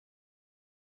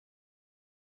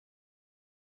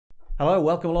Hello,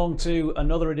 welcome along to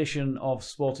another edition of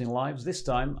Sporting Lives. This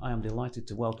time I am delighted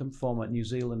to welcome former New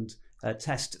Zealand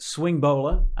Test swing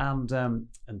bowler and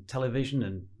television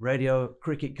and radio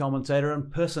cricket commentator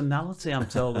and personality, I'm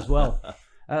told, as well.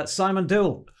 Simon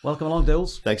Doull. Welcome along,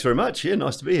 Douls. Thanks very much. Yeah,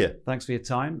 nice to be here. Thanks for your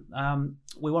time.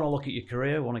 We want to look at your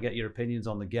career. We want to get your opinions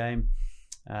on the game.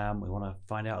 We want to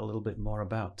find out a little bit more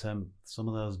about some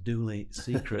of those Dooley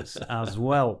secrets as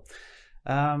well.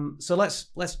 So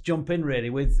let's jump in really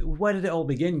with where did it all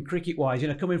begin cricket wise? You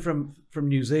know, coming from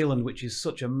New Zealand, which is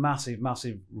such a massive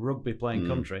rugby playing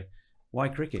country. Why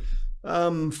cricket?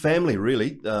 Family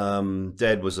really.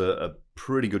 Dad was a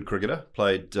pretty good cricketer.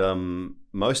 Played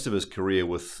most of his career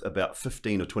with about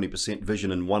 15 or 20%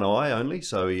 vision in one eye only.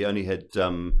 So he only had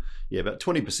about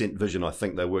 20% vision. I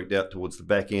think they worked out towards the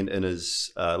back end in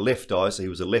his left eye. So he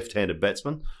was a left-handed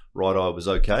batsman. Right eye was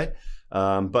okay.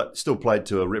 But still played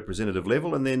to a representative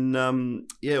level, and then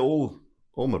all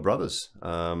my brothers.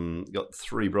 Got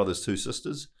 3 brothers, 2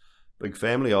 sisters, big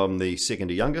family. I'm the second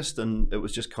to youngest, and it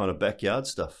was just kind of backyard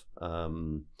stuff.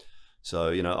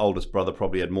 So oldest brother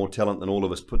probably had more talent than all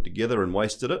of us put together and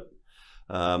wasted it.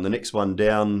 The next one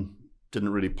down didn't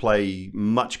really play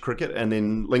much cricket, and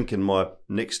then Lincoln, my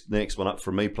next one up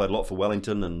from me, played a lot for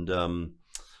Wellington,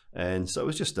 and so it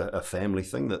was just a family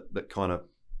thing that kind of.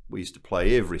 We used to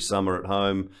play every summer at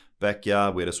home,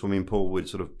 backyard. We had a swimming pool. We'd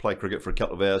sort of play cricket for a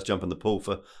couple of hours, jump in the pool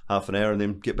for half an hour, and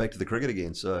then get back to the cricket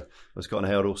again. So it was kind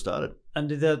of how it all started. And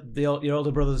did your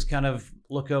older brothers kind of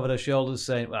look over their shoulders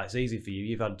saying, well, it's easy for you.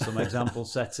 You've had some example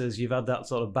setters. You've had that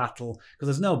sort of battle. Because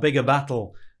there's no bigger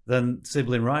battle than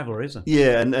sibling rivalry, is there?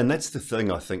 Yeah, and that's the thing,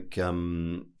 I think.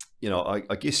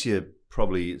 I guess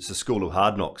it's a school of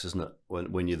hard knocks, isn't it?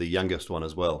 When you're the youngest one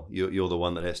as well, you're the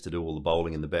one that has to do all the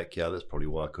bowling in the backyard. That's probably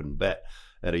why I couldn't bat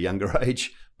at a younger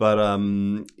age. But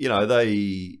it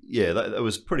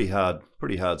was pretty hard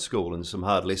school and some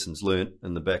hard lessons learnt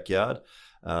in the backyard.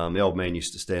 The old man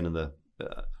used to stand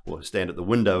stand at the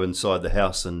window inside the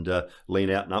house and lean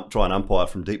out and try and umpire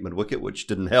from deep mid wicket, which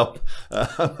didn't help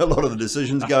a lot of the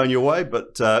decisions going your way.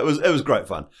 But it was great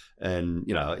fun.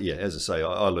 And as I say,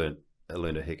 I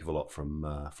learned a heck of a lot from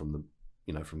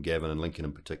Gavin and Lincoln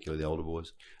in particular, the older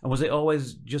boys. And was it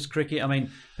always just cricket? I mean,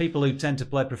 people who tend to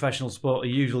play professional sport are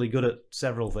usually good at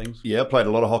several things. Yeah, I played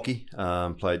a lot of hockey.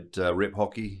 Played rep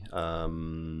hockey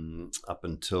up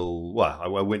until I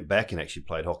went back and actually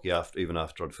played hockey even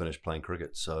after I'd finished playing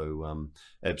cricket. So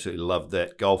absolutely loved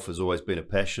that. Golf has always been a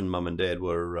passion. Mum and Dad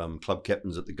were club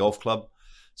captains at the golf club,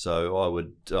 so I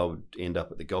would end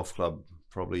up at the golf club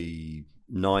probably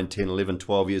 9, 10, 11,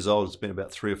 12 years old. It's been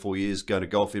about 3 or 4 years going to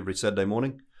golf every Saturday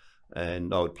morning,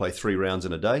 and I would play 3 rounds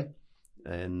in a day,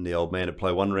 and the old man would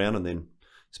play 1 round and then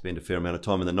spend a fair amount of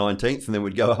time in the 19th, and then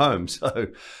we'd go home. So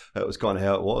that was kind of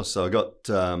how it was. So I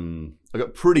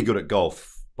got pretty good at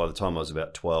golf by the time I was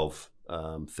about 12,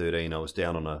 13. I was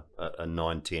down on a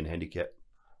 9, 10 handicap,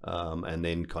 and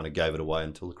then kind of gave it away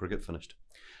until the cricket finished.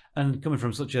 And coming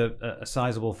from such a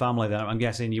sizable family then, I'm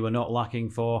guessing you were not lacking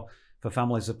for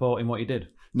family support in what you did?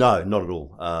 No, not at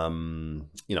all.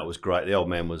 It was great. The old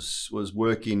man was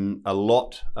working a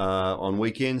lot on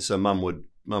weekends, so mum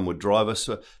would drive us.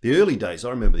 So the early days,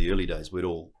 I remember the early days, we'd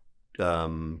all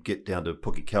get down to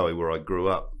Pukekohe where I grew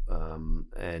up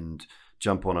and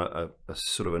jump on a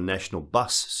sort of a national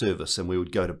bus service, and we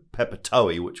would go to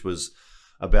Papatoe, which was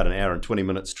about an hour and 20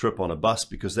 minutes trip on a bus,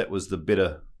 because that was the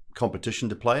better competition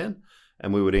to play in.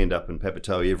 And we would end up in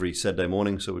Papatoe every Saturday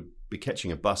morning, so we'd be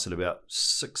catching a bus at about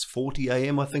 6:40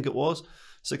 a.m. I think it was,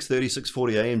 6:30,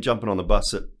 6:40 a.m. jumping on the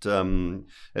bus at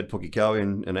Pukekohe,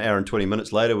 and an hour and 20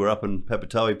 minutes later we're up in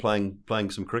Papatoe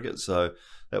playing some cricket. So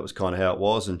that was kind of how it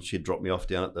was, and she'd drop me off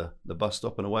down at the bus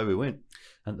stop, and away we went.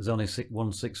 And there's only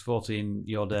 6:40 in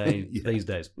your day these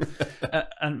days.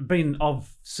 And being of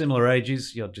similar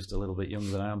ages, you're just a little bit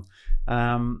younger than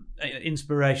I am.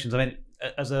 Inspirations. I mean,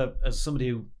 as somebody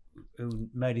who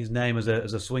made his name as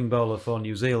a swing bowler for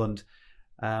New Zealand,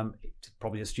 it's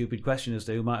probably a stupid question as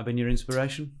to who might have been your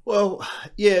inspiration. Well,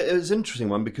 yeah, it was an interesting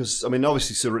one, because I mean,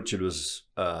 obviously Sir Richard was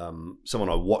someone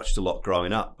I watched a lot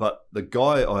growing up, but the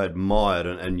guy I admired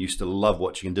and used to love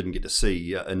watching and didn't get to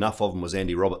see enough of him was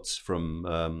Andy Roberts from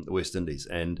the West Indies.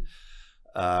 And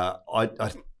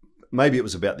maybe it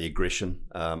was about the aggression.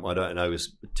 I don't know. He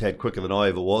was a tad quicker than I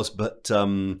ever was, but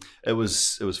it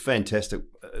was fantastic.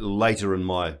 Later in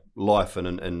my life,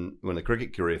 and when the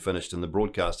cricket career finished and the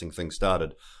broadcasting thing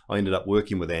started, I ended up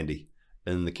working with Andy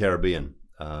in the Caribbean.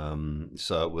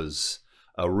 So it was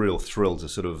a real thrill to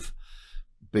sort of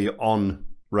be on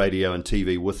radio and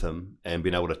TV with him and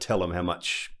being able to tell him how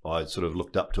much I sort of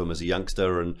looked up to him as a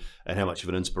youngster, and how much of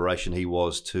an inspiration he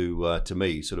was to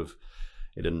me. Sort of,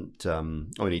 he didn't. I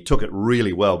mean, he took it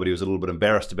really well, but he was a little bit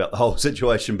embarrassed about the whole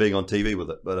situation being on TV with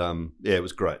it. But yeah, it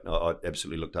was great. I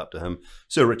absolutely looked up to him.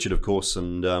 Sir Richard, of course,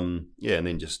 and yeah, and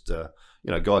then just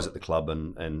guys at the club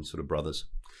and sort of brothers.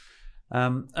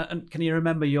 And can you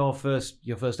remember your first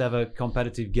ever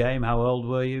competitive game? How old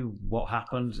were you? What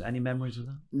happened? Any memories of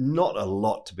that? Not a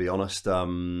lot, to be honest.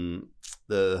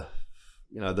 The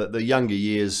younger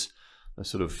years, they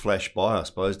sort of flash by, I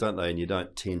suppose, don't they? And you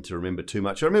don't tend to remember too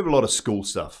much. I remember a lot of school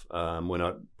stuff when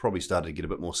I probably started to get a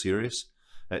bit more serious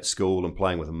at school and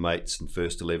playing with my mates and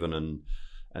first 11,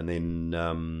 and then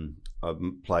I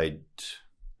played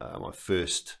my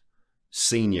first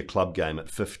senior club game at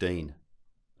 15.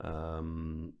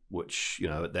 Which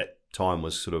at that time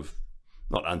was sort of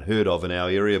not unheard of in our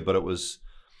area, but it was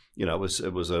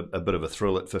it was a bit of a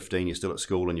thrill at 15. You're still at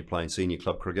school and you're playing senior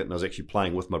club cricket, and I was actually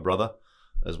playing with my brother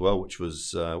as well, which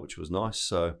was nice.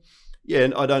 So yeah,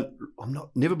 and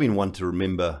never been one to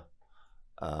remember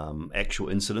actual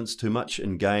incidents too much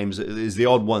in games. There's the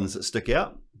odd ones that stick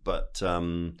out, but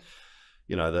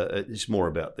it's more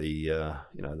about the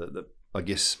I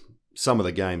guess some of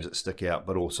the games that stick out,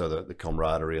 but also the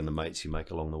camaraderie and the mates you make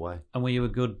along the way. And were you a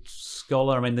good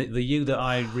scholar? I mean, the you that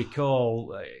I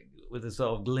recall with a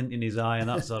sort of glint in his eye and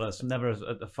that sort of never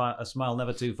a smile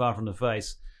never too far from the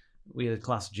face. Were you a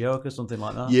class joke or something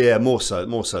like that? Yeah, more so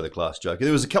the class joke.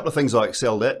 There was a couple of things I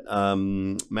excelled at.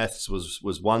 Maths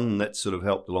was one that sort of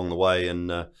helped along the way in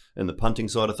the punting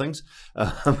side of things,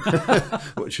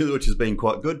 which has been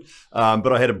quite good.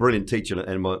 But I had a brilliant teacher,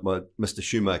 and my Mr.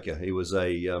 Shoemaker. He was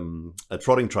a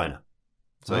trotting trainer.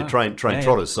 So he trained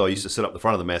trotters. So I used to sit up the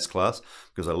front of the maths class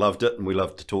because I loved it, and we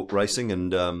loved to talk racing,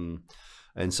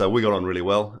 and so we got on really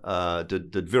well.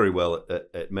 Did very well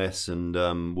at maths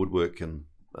and woodwork, and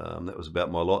that was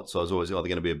about my lot. So I was always either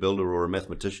going to be a builder or a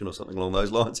mathematician or something along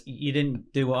those lines. You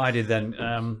didn't do what I did then.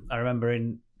 I remember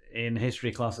in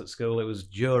history class at school, it was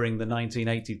during the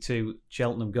 1982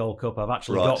 Cheltenham Gold Cup. I've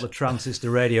actually got the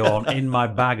transistor radio on in my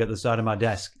bag at the side of my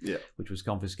desk, which was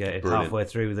confiscated halfway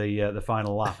through the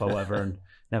final lap or whatever, and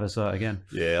never saw it again.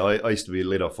 Yeah, I used to be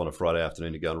let off on a Friday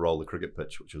afternoon to go and roll the cricket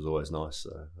pitch, which was always nice.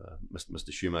 So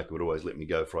Mr. Shoemaker would always let me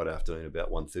go Friday afternoon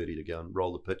about 1:30 to go and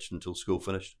roll the pitch until school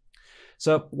finished.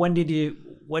 So when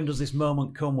does this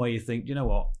moment come where you think, you know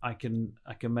what, I can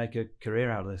make a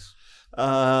career out of this?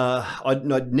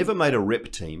 I'd never made a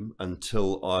rep team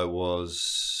until I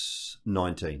was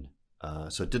 19.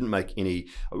 So I didn't make any.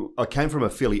 I came from a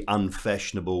fairly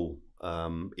unfashionable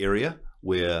area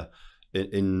where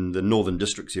in the Northern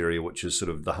Districts area, which is sort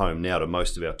of the home now to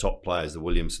most of our top players, the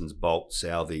Williamsons, Bolt,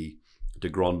 Southey, de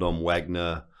Grandhomme,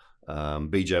 Wagner,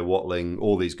 BJ Watling,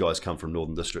 all these guys come from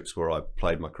Northern Districts where I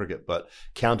played my cricket. But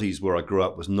counties where I grew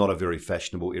up was not a very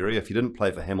fashionable area. If you didn't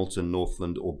play for Hamilton,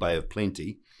 Northland or Bay of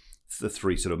Plenty, the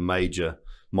three sort of major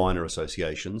minor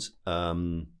associations,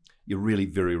 you really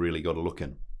very rarely got a look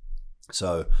in.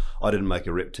 So I didn't make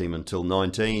a rep team until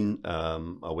 19.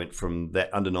 I went from that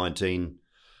under 19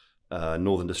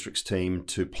 Northern Districts team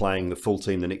to playing the full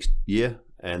team the next year.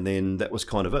 And then that was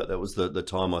kind of it. That was the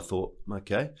time I thought,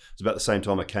 okay. It's about the same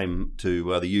time I came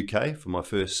to the UK for my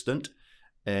first stint.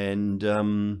 And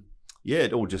yeah,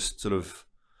 it all just sort of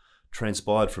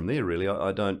transpired from there, really.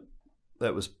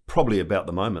 That was probably about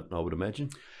the moment, I would imagine.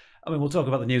 I mean, we'll talk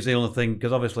about the New Zealand thing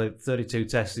because obviously 32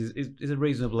 tests is a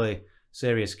reasonably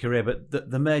serious career. But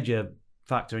the major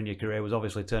factor in your career was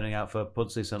obviously turning out for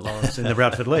Pudsey St Lawrence in the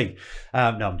Bradford League. No,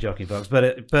 I'm joking, folks.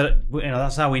 But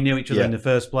that's how we knew each other in the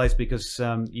first place, because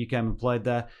you came and played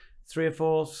there 3 or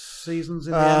 4 seasons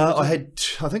in the end.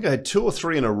 I think I had 2 or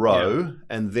 3 in a row,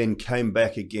 and then came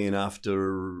back again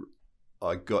after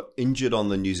I got injured on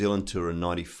the New Zealand tour in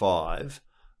 '95.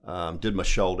 Did my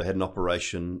shoulder, had an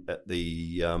operation at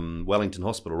the Wellington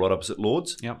Hospital right opposite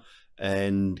Lords,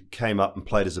 and came up and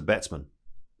played as a batsman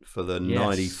for the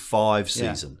 95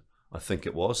 season, I think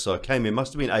it was. So I came in,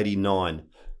 must have been 89,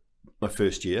 my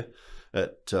first year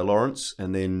at Lawrence,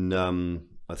 and then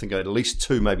I think I had at least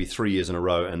 2, maybe 3 years in a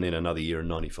row, and then another year in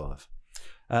 95.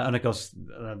 And of course,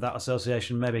 that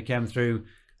association maybe came through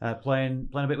playing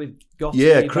a bit with Goth.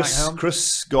 Yeah, Chris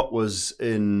Scott was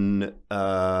in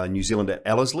New Zealand at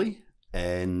Ellerslie,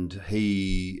 and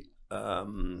he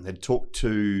had talked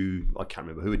to, I can't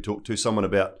remember who he'd talked to, someone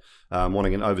about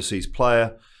wanting an overseas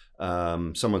player.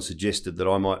 Someone suggested that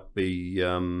I might be,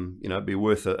 be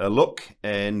worth a look,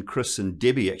 and Chris and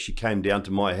Debbie actually came down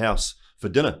to my house for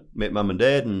dinner, met Mum and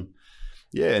Dad, and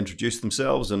introduced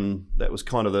themselves, and that was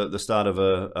kind of the start of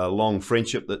a long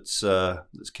friendship that's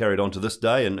carried on to this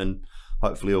day, and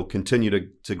hopefully will continue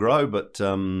to grow. But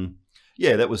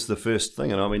that was the first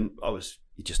thing, and I mean, I was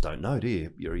you just don't know, do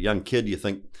you? You're a young kid, you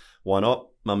think, why not?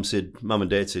 Mum and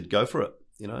Dad said, go for it.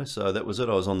 So that was it.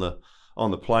 I was on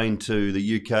the plane to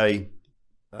the UK,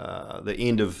 the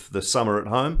end of the summer at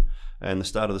home and the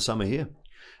start of the summer here.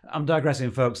 I'm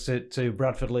digressing, folks, to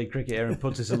Bradford League cricket here in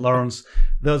Pudsey St Lawrence.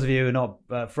 Those of you who are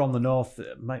not from the north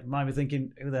might be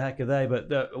thinking, who the heck are they? But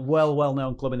they're a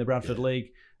well-known club in the Bradford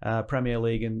League, Premier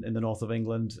League in the north of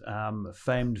England,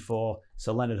 famed for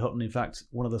Sir Leonard Hutton. In fact,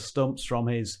 one of the stumps from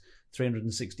his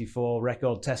 364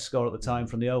 record test score at the time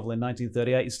from the Oval in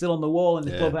 1938 is still on the wall in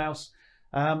the clubhouse.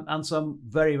 And some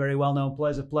very, very well-known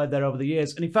players have played there over the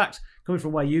years. And in fact, coming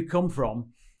from where you come from,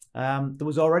 there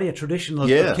was already a tradition of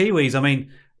Kiwis. I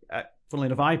mean, funnily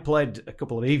enough, I played a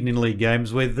couple of evening league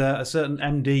games with a certain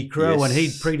MD Crowe, and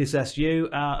he'd predecessed you.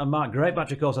 And Mark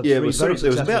Greatbatch, of course, had three very successful.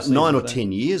 It was about 9 or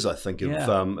 10 years, I think,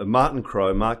 of Martin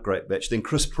Crowe, Mark Greatbatch, then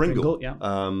Chris Pringle.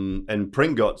 And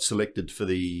Pring got selected for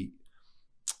the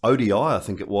ODI, I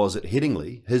think it was, at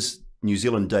Headingley, his New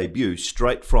Zealand debut,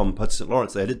 straight from Pudsey St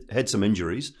Lawrence. They had some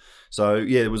injuries. So,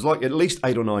 yeah, it was like at least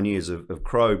 8 or 9 years of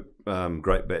Crowe,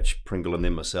 Greatbatch, Pringle, and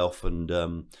then myself. And,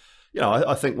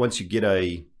 I think once you get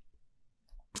a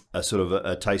sort of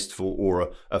a taste for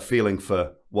or a feeling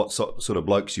for what sort of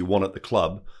blokes you want at the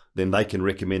club, then they can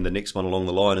recommend the next one along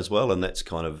the line as well. And that's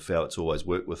kind of how it's always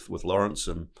worked with Lawrence.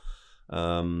 And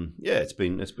it's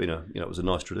been it was a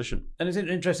nice tradition. And it's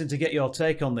interesting to get your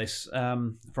take on this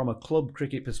from a club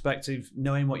cricket perspective,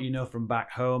 knowing what you know from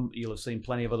back home. You'll have seen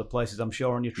plenty of other places, I'm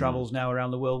sure, on your travels now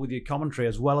around the world with your commentary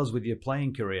as well as with your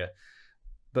playing career.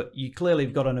 But you clearly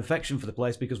have got an affection for the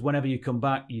place, because whenever you come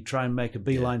back, you try and make a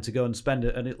beeline to go and spend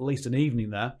at least an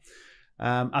evening there,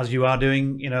 as you are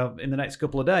doing, in the next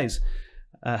couple of days.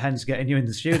 Hence getting you in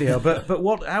the studio. But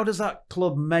how does that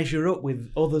club measure up with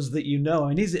others that you know? I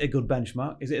mean, is it a good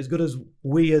benchmark? Is it as good as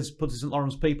we as Pudsey St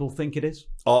Lawrence people think it is?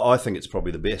 I think it's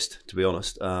probably the best, to be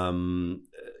honest. New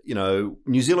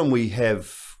Zealand, we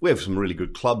have some really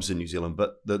good clubs in New Zealand,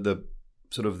 but the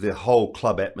sort of the whole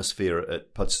club atmosphere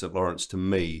at Pudsey St Lawrence, to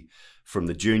me, from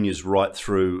the juniors right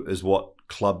through, is what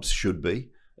clubs should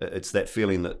be. It's that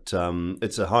feeling that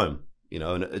it's a home.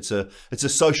 And it's a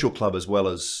social club as well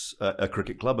as a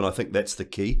cricket club, and I think that's the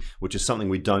key, which is something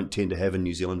we don't tend to have in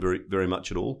New Zealand very, very much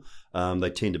at all. They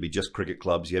tend to be just cricket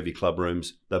clubs. You have your club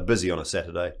rooms. They're busy on a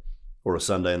Saturday or a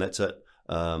Sunday, and that's it.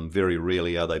 Very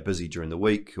rarely are they busy during the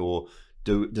week, or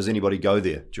does anybody go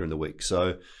there during the week?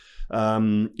 So,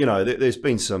 there's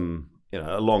been some,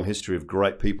 a long history of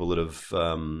great people that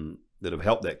have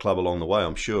helped that club along the way,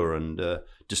 I'm sure, and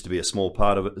just to be a small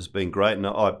part of it has been great. And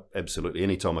I absolutely,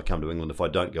 anytime I come to England, if I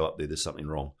don't go up there, there's something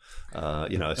wrong.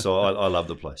 So I love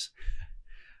the place.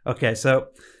 Okay, so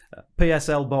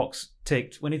PSL box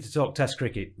ticked. We need to talk Test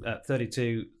cricket.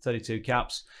 32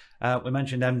 caps. We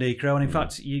mentioned MD Crowe, and in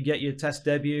fact, you get your Test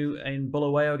debut in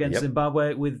Bulawayo against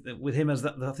Zimbabwe with him as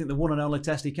I think the one and only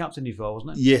Test he captained you for,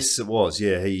 wasn't it? Yes, it was.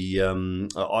 Yeah, he.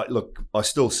 I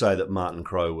still say that Martin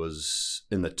Crowe was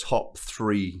in the top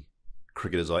 3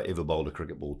 cricketers I ever bowled a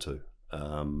cricket ball to,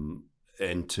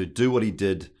 and to do what he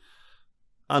did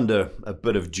under a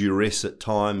bit of duress at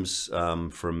times,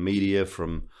 from media,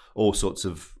 from all sorts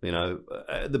of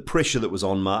the pressure that was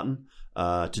on Martin.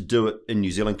 To do it in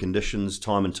New Zealand conditions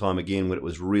time and time again, when it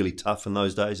was really tough in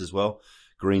those days as well.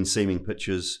 Green seaming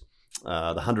pitches,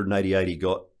 the 188 he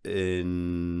got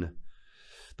in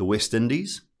the West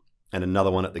Indies, and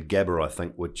another one at the Gabba, I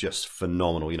think, were just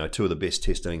phenomenal. 2 of the best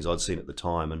Test innings I'd seen at the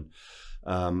time, and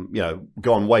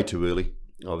gone way too early,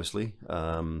 obviously.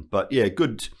 But yeah,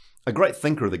 a great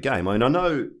thinker of the game. I mean, I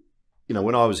know,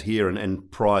 when I was here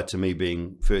and prior to me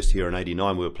being first here in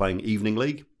 '89, we were playing evening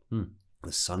league.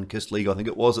 The Sun-Kissed League, I think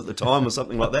it was at the time, or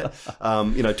something like that.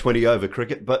 20 over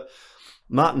cricket. But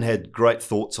Martin had great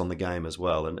thoughts on the game as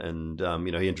well, and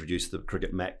he introduced the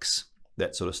cricket max,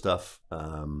 that sort of stuff,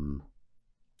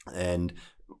 and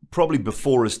probably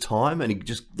before his time, and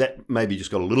that maybe just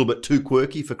got a little bit too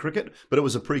quirky for cricket, but it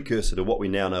was a precursor to what we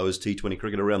now know as T20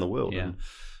 cricket around the world. Yeah.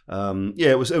 And,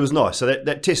 it was nice. So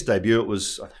that Test debut, it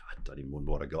was, I don't even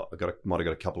remember what I got. Might have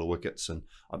got a couple of wickets, and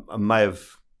I may have.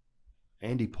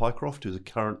 Andy Pycroft, who's a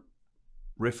current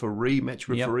match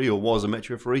referee, or was a match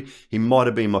referee. He might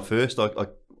have been my first. I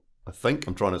think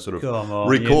I'm trying to sort of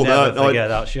recall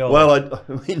that. Sure. Well,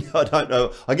 I don't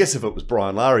know. I guess if it was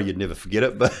Brian Lara, you'd never forget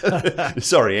it. But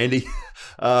sorry, Andy.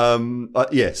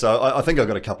 So I think I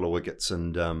got a couple of wickets,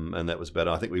 and that was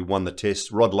better. I think we won the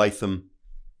Test. Rod Latham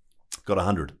got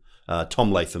 100.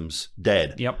 Tom Latham's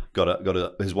dad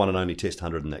got his one and only Test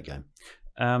 100 in that game.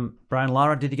 Brian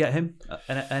Lara, did you get him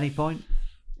at any point?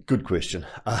 Good question.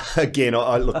 Again,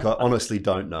 I honestly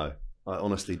don't know. I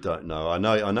honestly don't know. I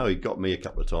know he got me a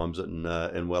couple of times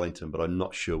in Wellington, but I'm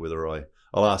not sure whether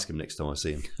I'll ask him next time I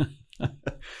see him.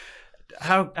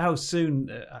 How soon,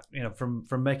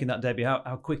 from making that debut,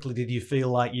 how quickly did you feel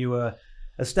like you were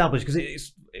established? Because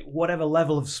it's whatever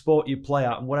level of sport you play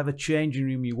at and whatever changing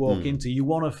room you walk into, you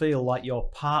want to feel like you're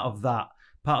part of that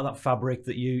fabric,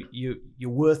 that you're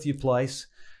worth your place,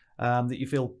 that you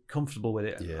feel comfortable with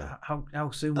it. Yeah.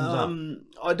 How soon was that?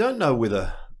 I don't know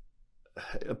whether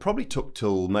it probably took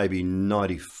till maybe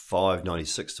 95,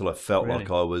 96 till I felt like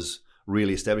I was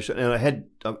really established. And I had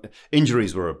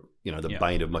injuries were the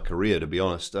bane of my career, to be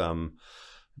honest.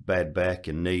 Bad back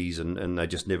and knees, and they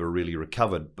just never really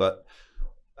recovered. But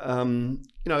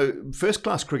first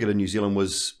class cricket in New Zealand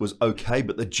was okay,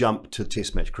 but the jump to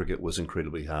Test match cricket was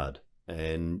incredibly hard,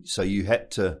 and so you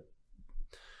had to.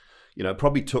 It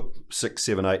probably took 6,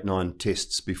 7, 8, 9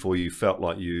 tests before you felt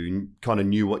like you kind of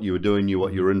knew what you were doing, knew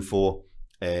what you were in for,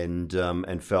 and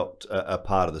felt a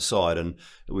part of the side. And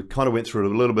we kind of went through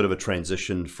a little bit of a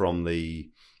transition from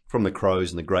the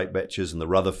Crows and the Great Batches and the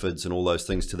Rutherfords and all those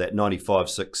things to that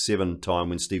 95, 6, 7 time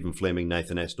when Stephen Fleming,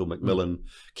 Nathan Astle, McMillan,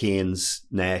 Cairns,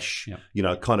 Nash,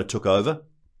 kind of took over.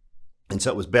 And so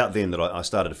it was about then that I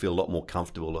started to feel a lot more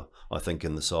comfortable, I think,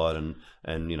 in the side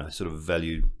and sort of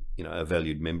valued. A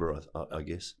valued member, I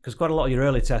guess. Because quite a lot of your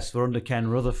early tests were under Ken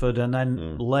Rutherford, and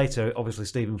then later, obviously,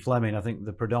 Stephen Fleming. I think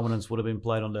the predominance would have been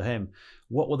played under him.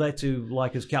 What were they two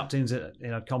like as captains?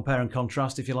 Compare and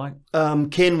contrast, if you like.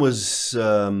 Ken was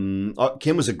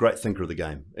a great thinker of the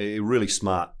game. A really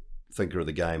smart thinker of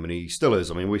the game, and he still is.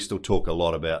 I mean, we still talk a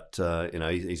lot about.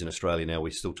 He's in Australia now.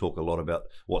 We still talk a lot about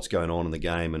what's going on in the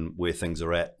game and where things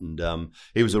are at. And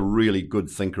he was a really good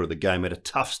thinker of the game. Had a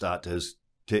tough start to his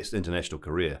Test international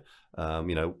career.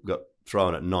 Got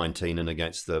thrown at 19 and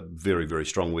against the very, very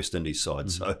strong West Indies side.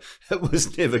 So it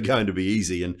was never going to be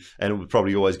easy, and it was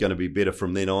probably always going to be better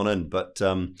from then on in. But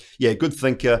good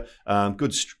thinker,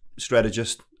 good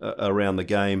strategist around the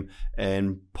game,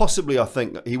 and possibly, I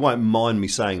think he won't mind me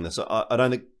saying this. I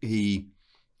don't think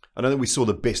we saw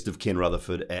the best of Ken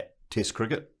Rutherford at Test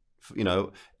cricket.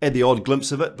 Had the odd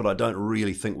glimpse of it, but I don't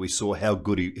really think we saw how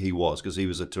good he was, because he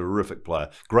was a terrific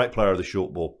player, great player of the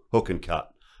short ball, hook and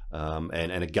cut, and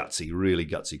a really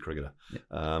gutsy cricketer.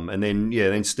 And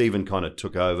then Stephen kind of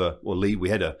took over. Well, we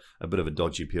had a bit of a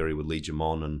dodgy period with Lee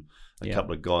Jamon and a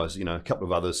couple of guys, a couple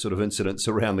of other sort of incidents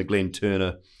around the Glenn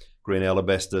Turner, Green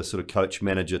Alabaster sort of coach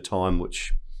manager time,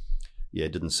 which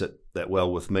didn't sit that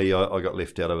well with me. I got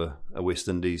left out of a West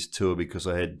Indies tour because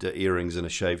I had earrings and a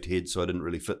shaved head, so I didn't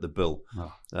really fit the bill.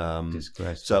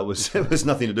 Disgrace. So it was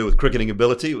nothing to do with cricketing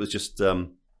ability. It was just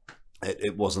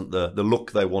it wasn't the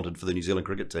look they wanted for the New Zealand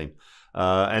cricket team.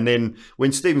 And then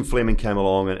when Stephen Fleming came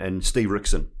along and Steve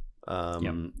Rickson,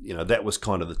 that was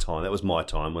kind of the time. That was my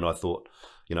time when I thought,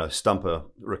 Stumper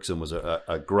Rickson was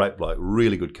a great bloke,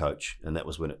 really good coach, and that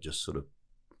was when it just sort of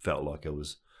felt like it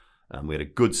was. We had a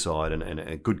good side and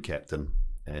a good captain,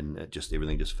 and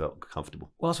everything just felt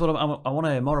comfortable. Well, that's what I want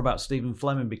to hear more about Stephen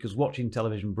Fleming, because watching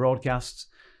television broadcasts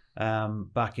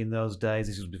back in those days,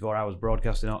 this was before I was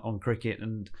broadcasting on cricket,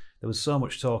 and there was so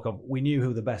much talk of, we knew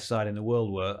who the best side in the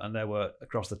world were, and they were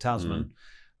across the Tasman.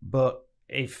 But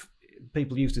if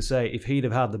people used to say, if he'd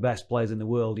have had the best players in the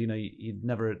world,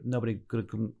 nobody could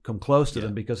have come close to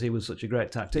them, because he was such a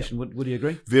great tactician. Would you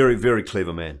agree? Very, very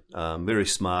clever man. Very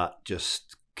smart,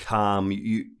 just calm.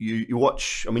 You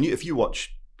watch. I mean, if you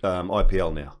watch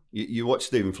IPL now, you watch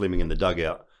Stephen Fleming in the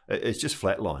dugout. It's just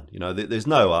flatline. There's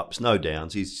no ups, no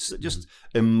downs. He's just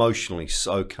emotionally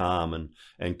so calm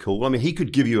and cool. I mean, he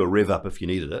could give you a rev up if you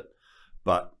needed it,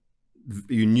 but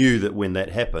you knew that when that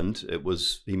happened,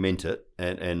 he meant it,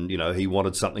 and he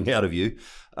wanted something out of you.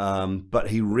 But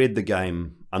he read the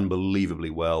game unbelievably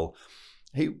well.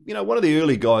 He, one of the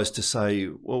early guys to say,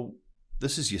 well,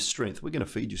 this is your strength. We're going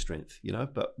to feed your strength,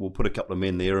 but we'll put a couple of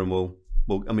men there and we'll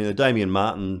the Damien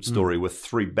Martin story with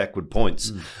 3 backward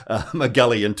points, a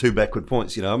gully and 2 backward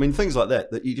points, things like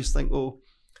that you just think, well,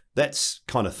 that's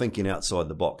kind of thinking outside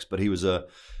the box. But he's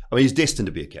destined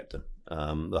to be a captain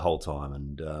the whole time,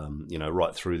 and,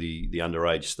 right through the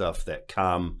underage stuff, that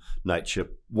calm nature,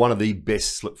 one of the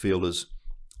best slip fielders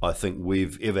I think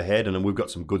we've ever had, and we've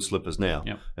got some good slippers now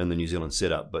in the New Zealand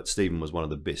setup, but Stephen was one of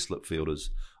the best slip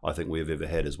fielders I think we've ever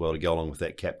had as well, to go along with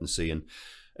that captaincy. And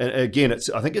again,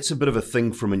 I think it's a bit of a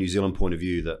thing from a New Zealand point of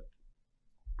view, that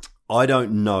I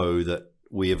don't know that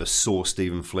we ever saw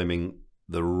Stephen Fleming,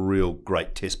 the real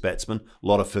great Test batsman. A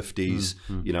lot of 50s,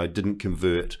 didn't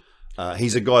convert.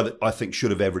 He's a guy that I think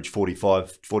should have averaged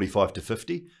 45 to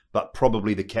 50, but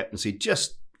probably the captaincy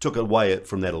just took away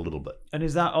from that a little bit. And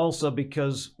is that also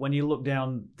because when you look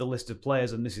down the list of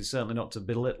players, and this is certainly not to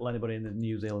belittle anybody in the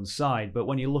New Zealand side, but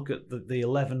when you look at the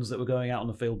 11s that were going out on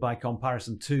the field by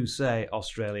comparison to, say,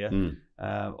 Australia,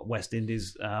 West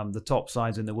Indies, the top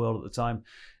sides in the world at the time,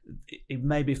 it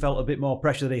maybe felt a bit more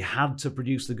pressure that he had to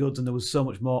produce the goods, and there was so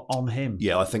much more on him.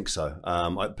 Yeah, I think so.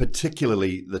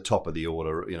 Particularly the top of the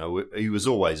order. You know, he was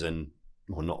always in.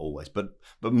 Well, not always, but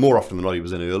more often than not, he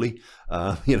was in early.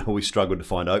 You know, we struggled to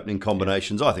find opening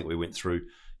combinations. I think we went through,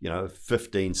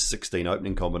 15, 16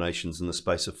 opening combinations in the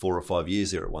space of 4 or 5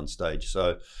 years there at one stage.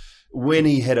 So when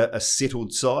he had a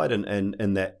settled side,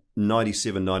 and that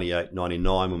 97, 98,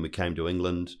 99, when we came to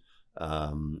England,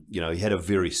 he had a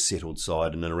very settled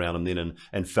side and then around him then,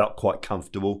 and felt quite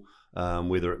comfortable,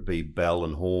 whether it be Bell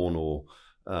and Horn or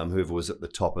whoever was at the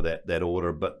top of that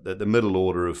order. But the middle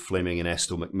order of Fleming and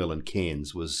Astle, McMillan,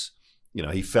 Cairns was,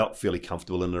 he felt fairly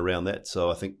comfortable in and around that. So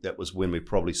I think that was when we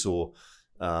probably saw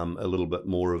a little bit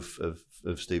more of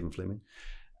Stephen Fleming.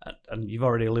 And you've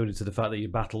already alluded to the fact that you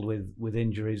battled with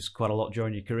injuries quite a lot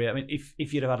during your career. I mean,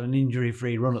 if you'd have had an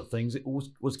injury-free run at things,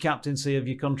 was captaincy of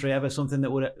your country ever something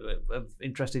that would have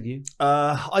interested you?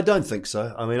 I don't think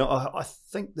so. I mean, I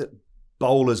think that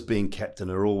bowlers being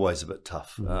captain are always a bit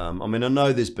tough. I mean, I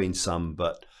know there's been some,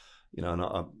 but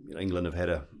England have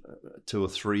had 2 or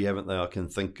 3, haven't they? I can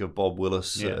think of Bob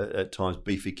Willis at times,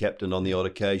 beefy captain on the odd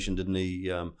occasion, didn't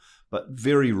he? But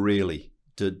very rarely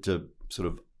did sort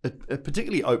of,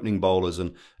 particularly opening bowlers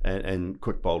and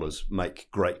quick bowlers, make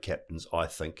great captains. I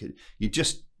think your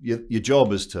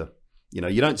job is to.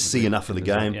 You don't see enough of the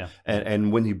game,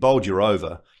 and when you bowled your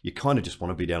over, you kind of just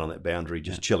want to be down on that boundary,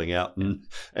 just chilling out and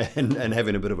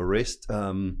having a bit of a rest.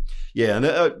 And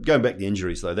going back to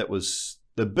injuries, though, that was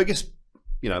the biggest,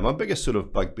 my biggest sort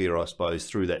of bugbear, I suppose,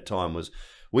 through that time was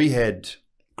we had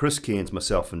Chris Cairns,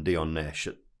 myself, and Dion Nash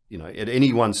at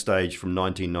any one stage from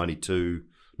 1992,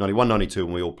 91, 92,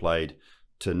 when we all played,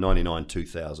 to 99,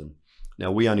 2000.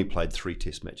 Now, we only played 3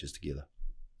 test matches together.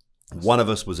 One of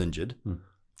us was injured.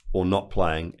 Or not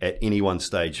playing at any one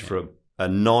stage for a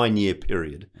 9-year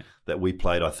period that we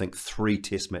played, I think, 3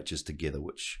 test matches together,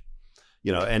 which,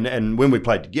 and when we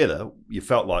played together, you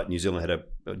felt like New Zealand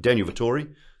had Daniel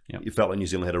Vittori, you felt like New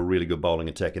Zealand had a really good bowling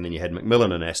attack, and then you had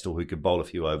McMillan and Astle who could bowl a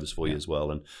few overs for you as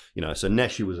well. And, so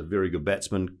Nashi was a very good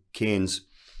batsman, Cairns,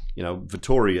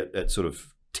 Vittori at sort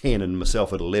of 10 and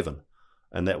myself at 11.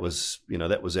 And that was,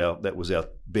 that was our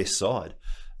best side.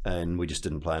 And we just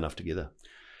didn't play enough together.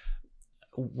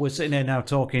 We're sitting here now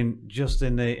talking just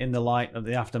in the light of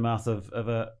the aftermath of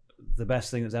the best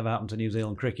thing that's ever happened to New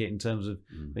Zealand cricket in terms of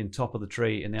being top of the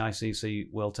tree in the ICC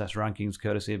World Test rankings,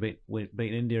 courtesy of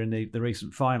beating India in the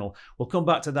recent final. We'll come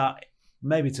back to that.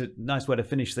 Maybe it's a nice way to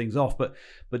finish things off, but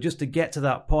just to get to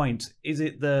that point, is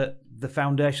it the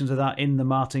foundations of that in the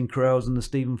Martin Crows and the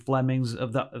Stephen Flemings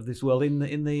of this world in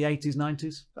the 80s,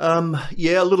 90s?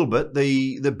 Yeah, a little bit.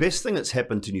 The best thing that's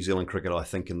happened to New Zealand cricket, I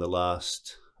think, in the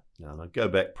last, I go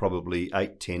back probably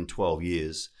 8, 10, 12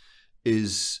 years,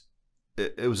 is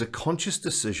it was a conscious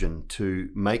decision to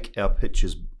make our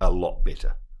pitches a lot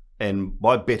better. And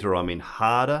by better, I mean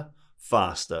harder,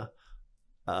 faster,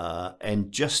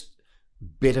 and just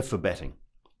better for batting.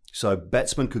 So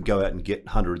batsmen could go out and get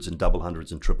hundreds and double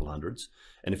hundreds and triple hundreds.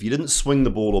 And if you didn't swing the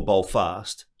ball or bowl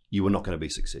fast, you were not going to be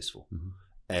successful.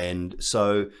 And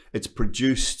so it's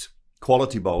produced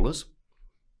quality bowlers,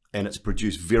 and it's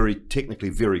produced technically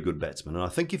very good batsmen. And I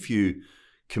think if you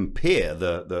compare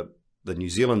the New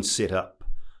Zealand setup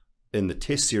in the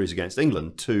Test series against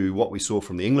England to what we saw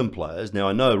from the England players, now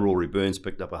I know Rory Burns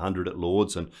picked up 100 at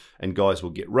Lords and guys will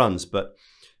get runs, but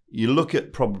you look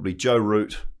at probably Joe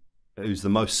Root, who's the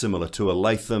most similar to a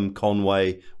Latham,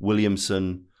 Conway,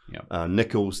 Williamson,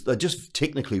 Nichols. They're just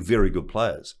technically very good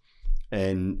players.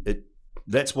 And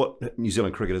that's what New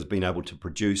Zealand cricket has been able to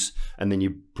produce. And then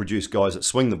you produce guys that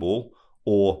swing the ball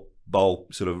or bowl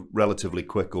sort of relatively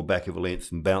quick or back of a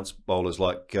length and bounce bowlers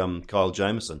like Kyle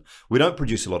Jamieson. We don't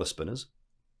produce a lot of spinners.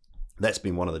 That's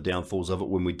been one of the downfalls of it.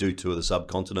 When we do tour the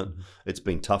subcontinent, it's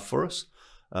been tough for us.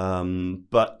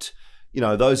 But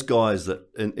those guys that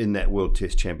in that World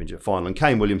Test Championship final, and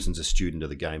Kane Williamson's a student of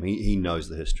the game. He knows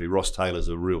the history. Ross Taylor's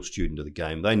a real student of the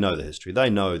game. They know the history. They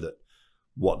know that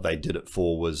what they did it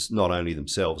for was not only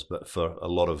themselves, but for a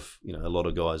lot of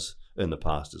guys in the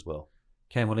past as well.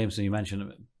 Kane Williamson, you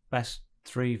mentioned, best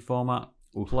 3 format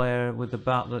player with the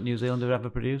bat that New Zealand have ever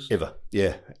produced? Ever,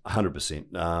 yeah,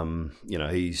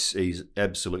 100%. He's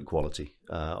absolute quality.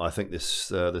 I think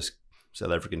this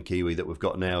South African Kiwi that we've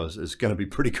got now is going to be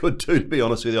pretty good too, to be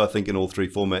honest with you. I think in all three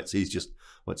formats, he just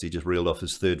reeled off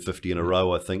his third 50 in a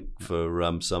row, I think,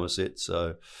 for Somerset.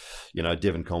 So,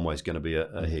 Devon Conway's going to be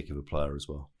a heck of a player as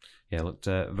well. Yeah, looked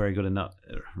very good in that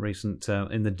recent,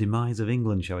 in the demise of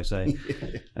England, shall we say,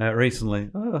 recently.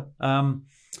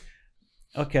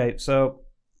 Okay, so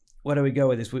where do we go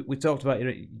with this? We talked about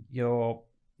your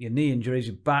knee injuries,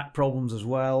 your back problems as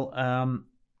well.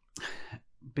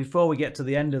 Before we get to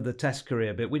the end of the Test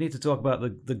career bit, we need to talk about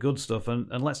the good stuff,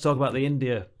 and let's talk about the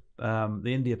India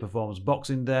performance.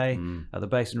 Boxing Day at the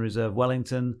Basin Reserve,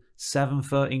 Wellington,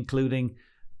 7th, including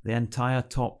the entire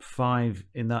top 5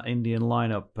 in that Indian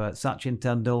lineup. Sachin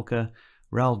Tendulkar,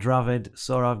 Rahul Dravid,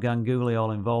 Sourav Ganguly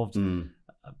all involved.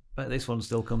 But this one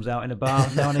still comes out in a bar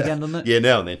now and again, doesn't it? Yeah,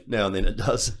 now and then it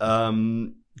does.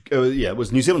 It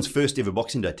was New Zealand's first ever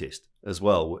Boxing Day Test as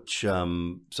well, which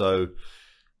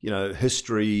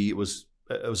history. It was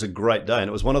a great day, and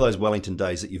it was one of those Wellington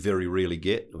days that you very rarely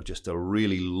get. It was just a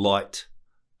really light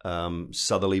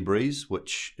southerly breeze,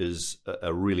 which is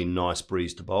a really nice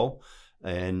breeze to bowl.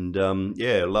 And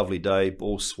a lovely day.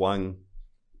 Ball swung,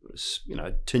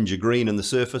 tinge of green in the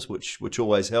surface, which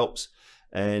always helps.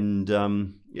 And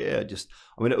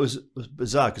it was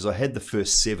bizarre because I had the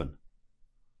first 7,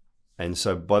 and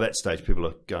so by that stage people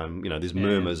are going, there's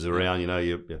murmurs around,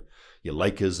 your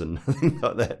Lakers and things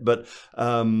like that. But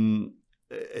and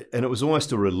it was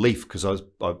almost a relief because I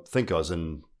think I was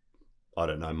in, I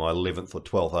don't know, my 11th or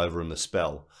 12th over in the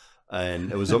spell.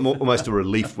 And it was almost a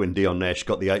relief when Dion Nash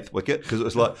got the 8th wicket, because it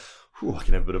was like, I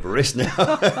can have a bit of a rest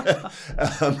now.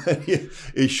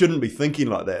 He shouldn't be thinking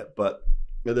like that, but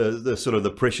the sort of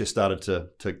the pressure started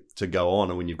to go on,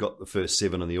 and when you've got the first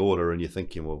 7 in the order, and you're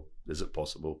thinking, well, is it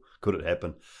possible? Could it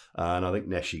happen? And I think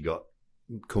Nashi got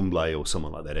Kumble or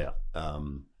someone like that out,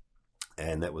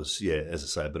 and that was, as I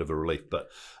say, a bit of a relief. But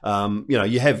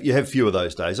you have few of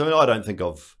those days. I mean, I think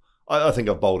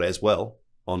I've bowled as well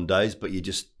on days, but you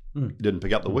just didn't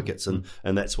pick up the wickets, and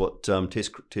that's what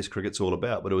Test cricket's all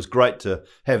about. But it was great to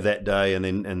have that day, and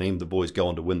then the boys go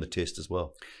on to win the Test as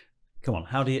well. Come on,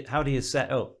 how do you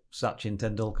set up Sachin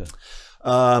Tendulkar?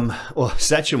 Well,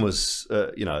 Sachin was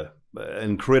an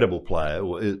incredible player.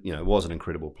 Was an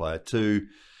incredible player.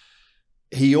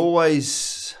 I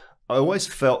always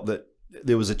felt that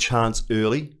there was a chance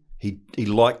early. He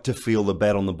liked to feel the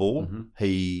bat on the ball.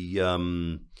 He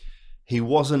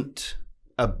wasn't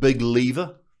a big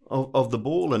lever of the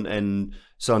ball, and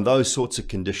so in those sorts of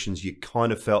conditions, you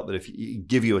kind of felt that if you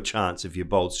give you a chance if you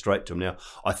bowled straight to him. Now,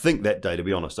 I think that day, to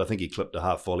be honest, I think he clipped a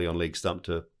half volley on leg stump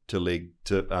to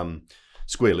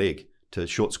square leg, to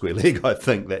short square leg, I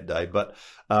think, that day. But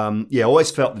I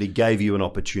always felt that he gave you an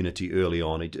opportunity early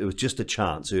on. It was just a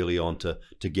chance early on to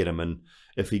get him, and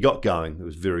if he got going, it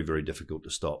was very, very difficult to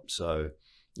stop. So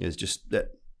it's just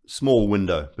that small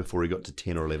window before he got to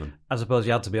 10 or 11. I suppose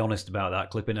you had to be honest about that,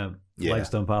 clipping a leg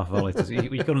stump half volley.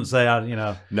 You couldn't say,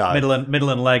 no. middle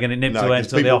and leg, and it nipped away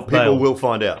until the off bail. People will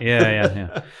find out.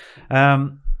 Yeah.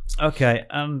 Okay,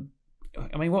 I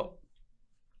mean,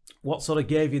 what sort of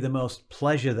gave you the most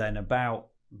pleasure then about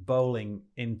bowling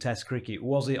in Test cricket?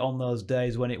 Was it on those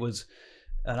days when it was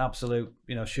an absolute,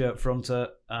 shirt fronter,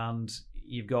 and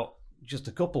you've got just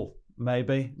a couple,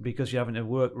 maybe, because you're having to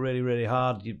work really, really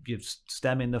hard, you're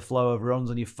stemming the flow of runs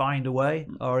and you find a way?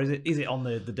 Or is it on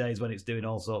the days when it's doing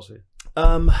all sorts of...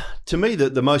 To me,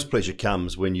 the most pleasure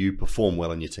comes when you perform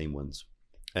well and your team wins.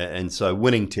 And so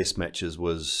winning Test matches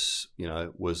was,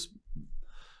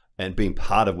 and being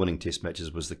part of winning Test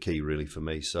matches was the key, really, for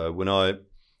me. So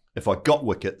if I got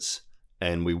wickets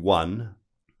and we won,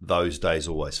 those days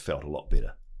always felt a lot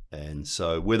better. And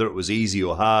so whether it was easy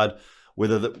or hard,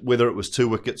 whether it was 2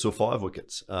 wickets or 5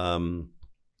 wickets,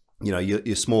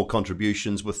 your small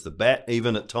contributions with the bat,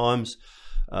 even at times,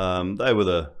 they were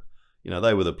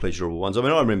the pleasurable ones. I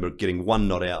mean, I remember getting 1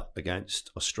 not out against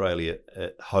Australia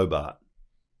at Hobart,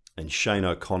 and Shane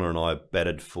O'Connor and I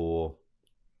batted for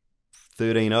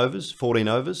 14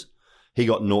 overs. He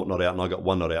got 0 not out and I got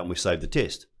 1 not out, and we saved the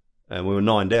Test. And we were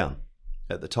 9 down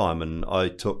at the time, and I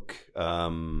took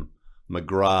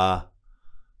McGrath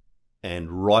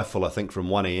and Rifle, I think, from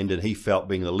one end, and he felt,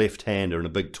 being the left-hander and a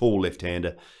big, tall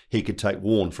left-hander, he could take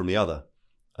Warne from the other.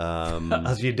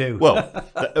 As you do. Well,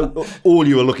 all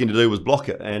you were looking to do was block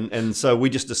it, and so we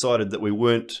just decided that we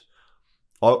weren't...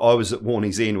 I was at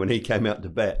Warnie's end when he came out to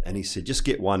bat, and he said, just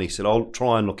get 1. He said, I'll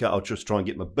try and look out. I'll just try and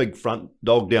get my big front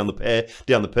dog down the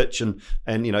pitch and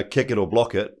kick it or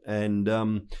block it. And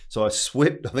so I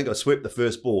think I swept the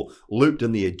first ball, looped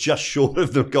in the air just short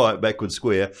of the guy at backward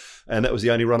square, and that was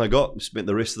the only run I got. Spent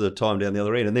the rest of the time down the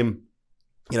other end. And then,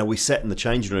 we sat in the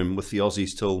changing room with the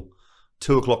Aussies till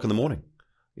 2 o'clock in the morning.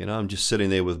 You know, I'm just sitting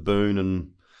there with Boone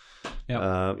and, you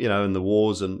know, in the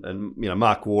wars, and you know,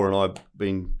 Mark Waugh and I've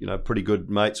been, you know, pretty good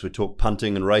mates. We talk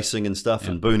punting and racing and stuff,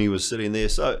 and Booney was sitting there.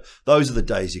 So those are the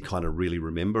days you kind of really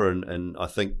remember, and I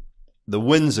think the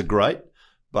wins are great,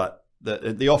 but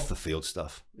the off the field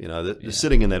stuff, you know, the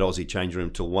sitting in that Aussie change room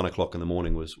till 1 o'clock in the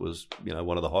morning was you know,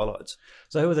 one of the highlights.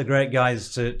 So who are the great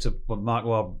guys to well, Mark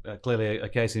Waugh, clearly a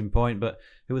case in point, but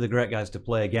who are the great guys to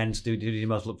play against? Who do you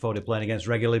most look forward to playing against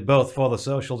regularly, both for the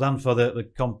socials and for the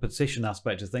competition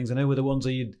aspect of things? And who were the ones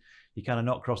that you kind of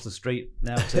not cross the street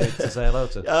now to say hello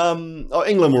to?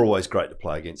 England were always great to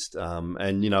play against,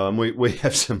 and you know, and we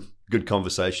have some good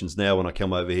conversations now when I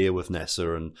come over here with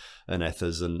Nasser and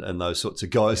Athers and those sorts of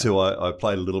guys who I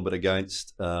played a little bit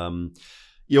against.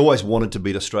 You always wanted to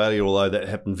beat Australia, although that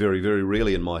happened very, very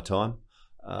rarely in my time.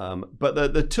 But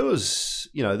the tours,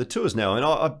 you know, the tours now, and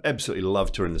I absolutely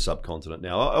love touring the subcontinent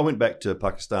now. I went back to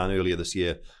Pakistan earlier this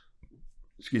year.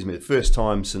 Excuse me, the first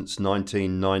time since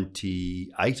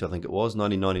 1998, I think it was,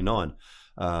 1999.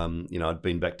 You know, I'd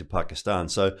been back to Pakistan.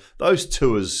 So those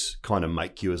tours kind of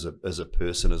make you as a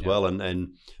person as well.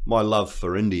 And my love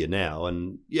for India now,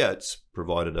 and it's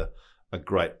provided a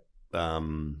great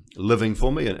living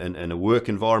for me and a work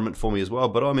environment for me as well.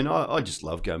 But I mean, I just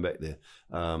love going back there.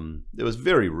 There was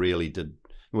very rarely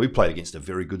we played against a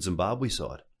very good Zimbabwe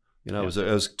side. You know, it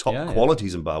was top quality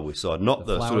Zimbabwe side, not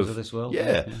the sort of this world.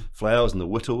 Flowers and the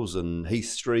Whittles and Heath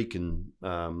Streak and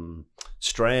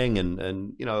Strang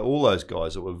and you know, all those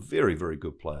guys that were very, very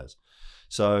good players.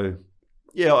 So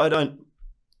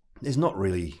there's not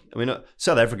really. I mean,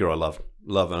 South Africa I love,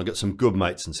 and I've got some good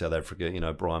mates in South Africa. You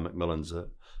know, Brian McMillan's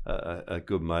a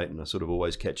good mate, and I sort of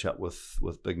always catch up with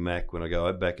Big Mac when I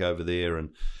go back over there, and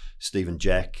Stephen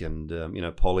Jack and you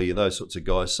know, Polly and those sorts of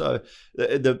guys. So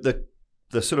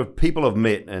the sort of people I've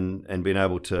met and been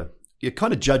able to, you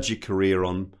kind of judge your career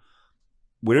on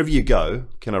wherever you go,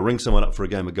 can I ring someone up for a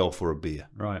game of golf or a beer?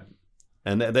 Right.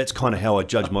 And that's kind of how I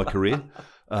judge my career.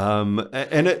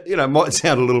 And it, you know, might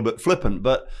sound a little bit flippant,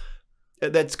 but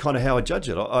that's kind of how I judge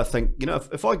it. I think, you know,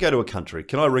 if I go to a country,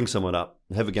 can I ring someone up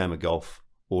and have a game of golf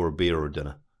or a beer or a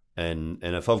dinner? And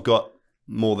if I've got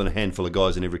more than a handful of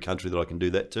guys in every country that I can do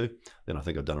that to, then I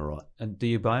think I've done it right. And do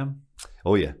you buy them?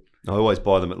 Oh, yeah. I always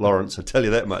buy them at Lawrence, I tell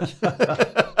you that much.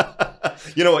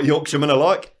 You know what Yorkshiremen are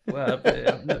like? Well,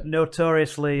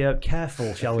 notoriously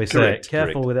careful, shall we say? Correct,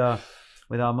 careful with our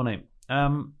money.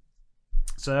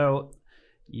 So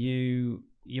you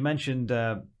mentioned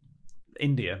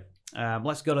India.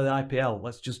 Let's go to the IPL.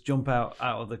 Let's just jump out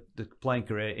of the playing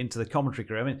career into the commentary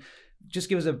career. I mean, just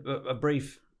give us a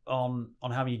brief on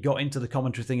how you got into the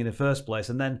commentary thing in the first place,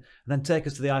 and then take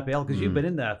us to the IPL, because you've been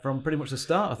in there from pretty much the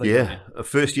start, I think. Yeah,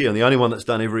 first year, and the only one that's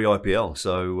done every IPL.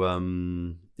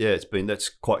 So that's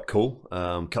quite cool.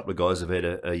 A couple of guys have had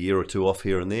a year or two off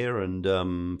here and there,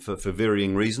 and for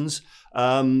varying reasons.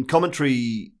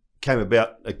 Commentary came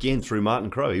about again through Martin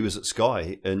Crowe. He was at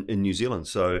Sky in New Zealand.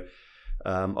 So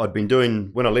I'd been doing,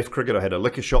 when I left cricket, I had a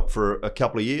liquor shop for a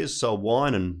couple of years, sold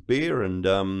wine and beer, and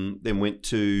then went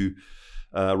to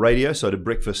radio. So I did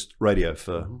breakfast radio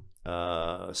for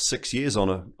 6 years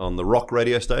on the rock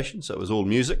radio station. So it was all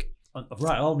music.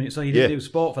 Right, all music. So you didn't do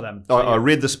sport for them? I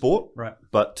read the sport, right?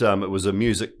 But it was a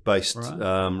music-based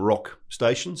rock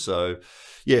station. So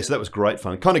so that was great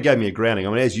fun. Kind of gave me a grounding. I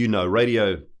mean, as you know,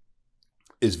 radio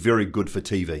is very good for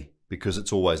TV because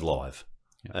it's always live.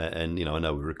 And you know, I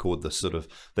know we record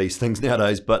these things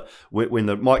nowadays, but when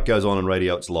the mic goes on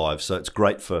radio, it's live. So it's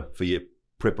great for your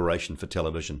preparation for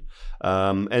television.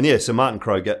 So Martin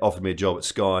Crowe offered me a job at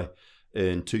Sky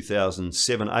in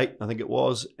 2007-8, I think it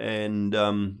was, and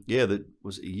that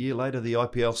was a year later the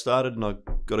IPL started, and I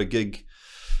got a gig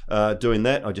doing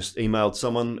that. I just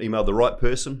emailed the right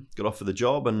person, got offered the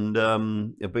job, and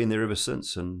I've been there ever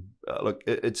since. And look,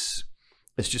 it's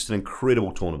just an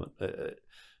incredible tournament.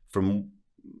 From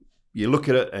you look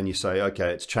at it and you say,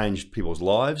 okay, it's changed people's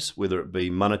lives, whether it be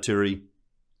monetary,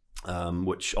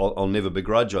 which I'll never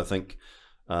begrudge. I think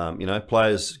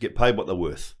players get paid what they're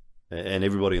worth, and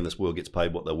everybody in this world gets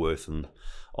paid what they're worth. And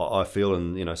I feel,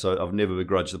 and so I've never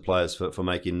begrudged the players for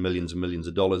making millions and millions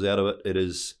of dollars out of it. It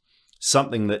is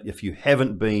something that if you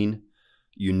haven't been,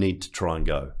 you need to try and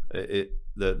go.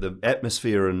 The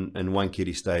atmosphere in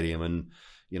Wankhede Stadium and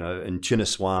in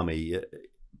Chinnaswamy,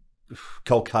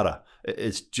 Kolkata,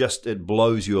 it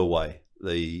blows you away.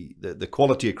 The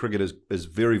quality of cricket is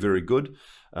very, very good.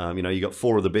 You got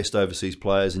 4 of the best overseas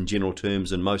players in general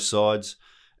terms in most sides,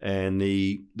 and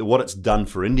what it's done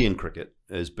for Indian cricket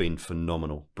has been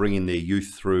phenomenal. Bringing their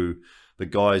youth through, the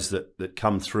guys that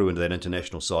come through into that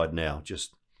international side now,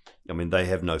 they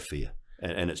have no fear.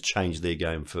 and it's changed their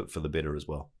game for the better as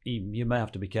well. You may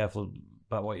have to be careful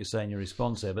about what you say in your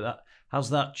response here, but has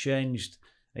that changed?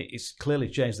 It's clearly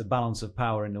changed the balance of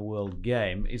power in the world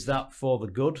game. Is that for the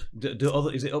good?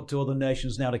 Is it up to other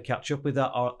nations now to catch up with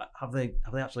that, or have they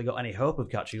actually got any hope of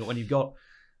catching up when you've got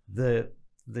the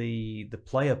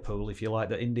player pool, if you like,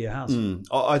 that India has?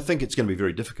 I think it's going to be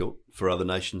very difficult for other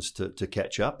nations to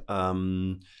catch up.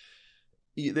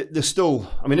 They're still,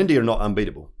 I mean, India are not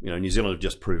unbeatable. You know, New Zealand have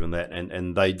just proven that,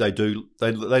 and they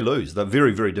lose. They're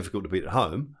very, very difficult to beat at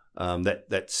home.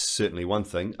 That's certainly one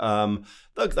thing.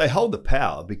 Look, they hold the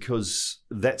power because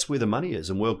that's where the money is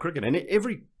in world cricket, and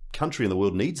every country in the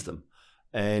world needs them.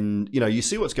 And you know, you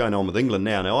see what's going on with England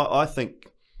now. Now, I think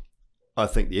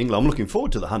the England. I'm looking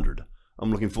forward to the 100.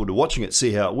 I'm looking forward to watching it,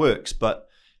 see how it works. But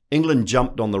England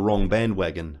jumped on the wrong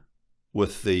bandwagon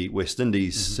with the West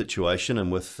Indies situation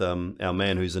and with our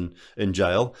man who's in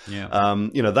jail. Yeah.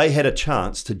 You know, they had a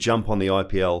chance to jump on the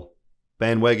IPL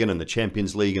bandwagon and the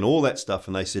Champions League and all that stuff,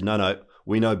 and they said, no,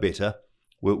 we know better.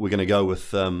 We're going to go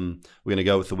with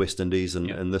the West Indies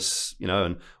and this, you know,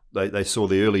 and they saw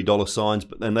the early dollar signs,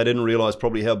 but then they didn't realise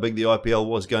probably how big the IPL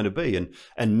was going to be,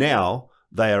 and now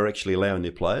they are actually allowing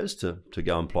their players to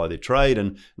go and ply their trade,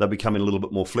 and they're becoming a little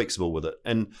bit more flexible with it,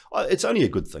 and it's only a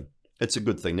good thing. It's a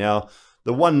good thing. Now,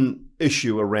 the one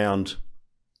issue around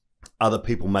other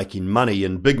people making money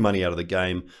and big money out of the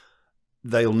game,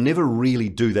 they'll never really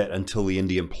do that until the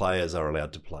Indian players are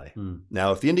allowed to play.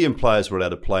 Now, if the Indian players were allowed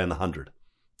to play in the 100,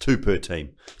 2 per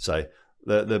team, say,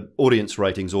 the audience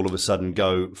ratings all of a sudden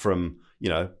go from, you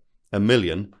know, 1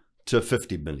 million to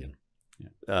 50 million.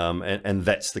 And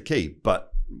that's the key. But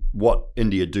what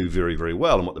India do very, very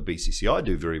well, and what the BCCI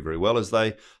do very, very well, is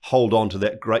they hold on to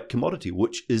that great commodity,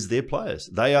 which is their players.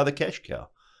 They are the cash cow.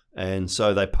 And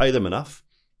so they pay them enough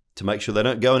to make sure they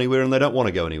don't go anywhere and they don't want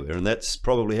to go anywhere. And that's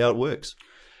probably how it works.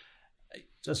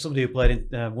 As somebody who played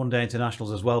in one-day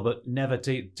internationals as well, but never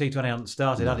T20 hadn't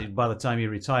started, had it, by the time you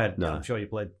retired? No. I'm sure you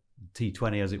played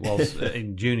T20 as it was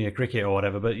in junior cricket or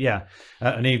whatever, but yeah,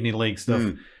 an evening league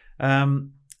stuff. I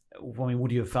mean,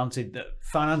 would you have fancied,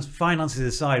 finances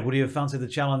aside, would you have fancied the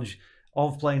challenge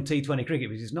of playing T20 cricket?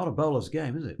 Because it's not a bowler's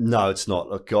game, is it? No, it's not.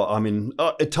 Look, I mean,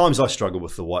 at times I struggle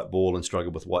with the white ball and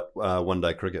struggle with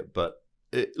one-day cricket, but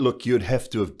look, you'd have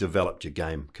to have developed your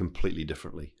game completely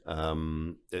differently.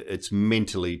 It's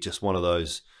mentally just one of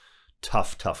those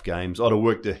tough games. I'd have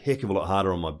worked a heck of a lot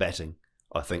harder on my batting,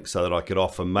 I think, so that I could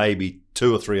offer maybe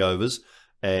 2 or 3 overs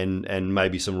and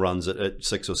maybe some runs at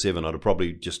 6 or 7. I'd have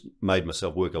probably just made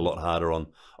myself work a lot harder on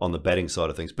the batting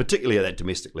side of things, particularly at that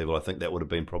domestic level. I think that would have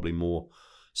been probably more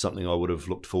something I would have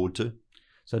looked forward to.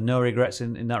 So no regrets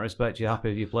in that respect? You're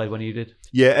happy you played when you did?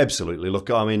 Yeah, absolutely. Look,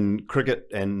 I mean, cricket,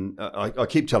 and I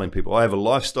keep telling people, I have a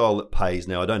lifestyle that pays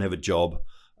now. I don't have a job.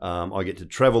 I get to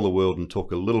travel the world and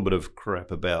talk a little bit of crap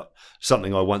about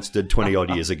something I once did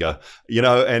 20-odd years ago. You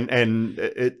know, and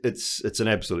it's an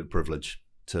absolute privilege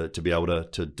to be able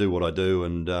to do what I do.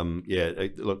 And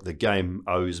look, the game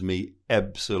owes me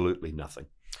absolutely nothing.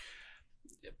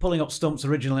 Pulling up stumps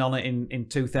originally on it in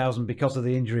 2000 because of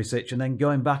the injury sitch, and then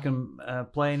going back and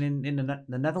playing in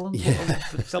the Netherlands. Yeah.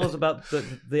 Tell us about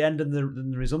the end and the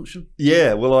resumption.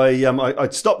 Yeah, well, I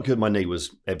stopped because my knee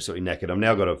was absolutely knackered. I've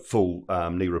now got a full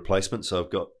knee replacement, so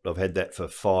I've had that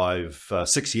for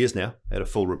 6 years now. Had a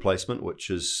full replacement, which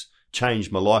has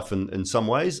changed my life in some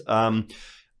ways.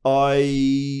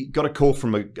 I got a call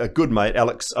from a good mate,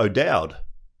 Alex O'Dowd,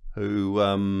 who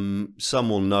some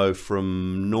will know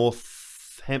from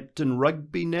Northampton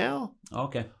Rugby now.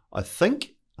 Okay. I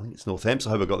think it's Northampton.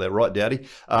 I hope I got that right, Dowdy.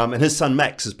 And his son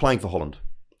Max is playing for Holland,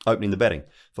 opening the batting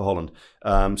for Holland.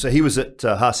 So he was at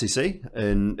HCC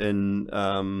in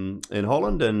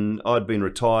Holland, and I'd been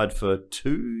retired for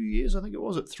 2 years, I think it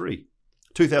was, at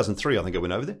 2003, I think I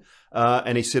went over there.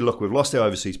 And he said, look, we've lost our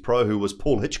overseas pro, who was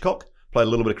Paul Hitchcock, played a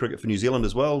little bit of cricket for New Zealand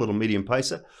as well, a little medium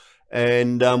pacer.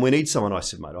 And we need someone. I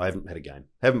said, mate, I haven't had a game.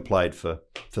 Haven't played for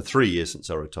 3 years since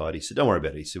I retired. He said, don't worry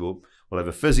about it. He said, well, we'll have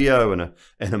a physio and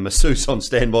a masseuse on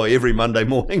standby every Monday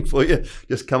morning for you.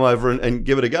 Just come over and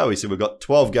give it a go. He said, we've got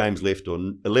 12 games left or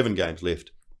 11 games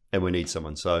left, and we need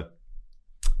someone. So,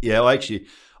 yeah,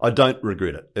 I don't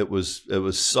regret it. It was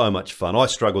so much fun. I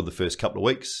struggled the first couple of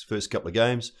weeks, first couple of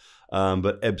games,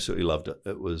 but absolutely loved it.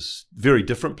 It was very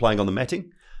different playing on the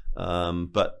matting.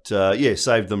 But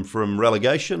saved them from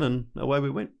relegation, and away we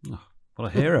went. Oh, what a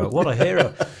hero! What a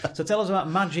hero! So tell us about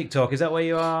Magic Talk. Is that where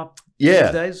you are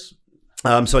these days?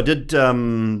 So I did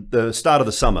the start of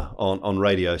the summer on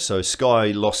radio. So Sky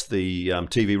lost the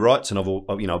TV rights, and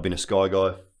I've been a Sky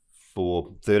guy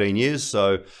for 13 years.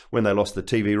 So when they lost the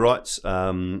TV rights,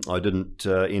 I didn't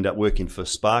end up working for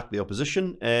Spark, the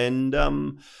opposition, and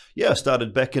I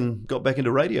started got back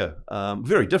into radio.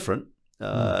 Very different.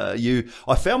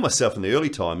 I found myself in the early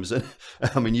times, and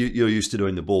I mean, you're used to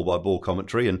doing the ball by ball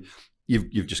commentary, and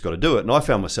you've just got to do it. And I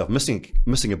found myself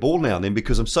missing a ball now and then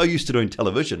because I'm so used to doing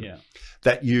television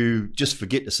that you just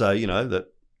forget to say, that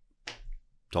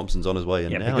Thompson's on his way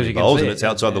in now, and he bowls, and it's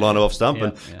outside the line of off stump,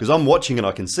 and because I'm watching and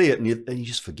I can see it, and you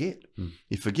just forget.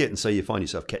 You forget, and so you find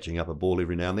yourself catching up a ball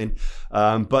every now and then.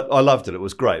 But I loved it. It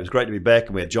was great. It was great to be back,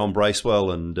 and we had John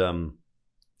Bracewell and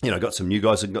got some new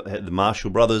guys. Had the Marshall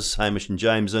brothers, Hamish and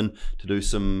James, in to do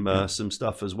some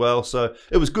stuff as well. So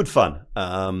it was good fun.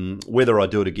 Whether I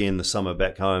do it again the summer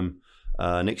back home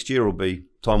next year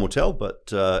time will tell.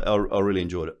 But I really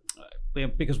enjoyed it.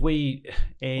 Because we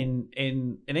in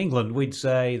England, we'd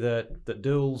say that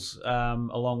Doull's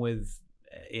along with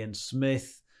Ian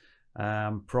Smith,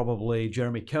 probably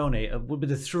Jeremy Coney, would be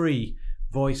the three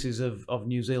voices of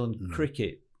New Zealand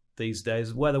cricket these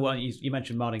days. Whether you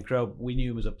mentioned Martin Crowe, we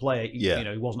knew him as a player.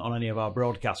 He wasn't on any of our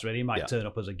broadcasts really. He might turn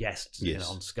up as a guest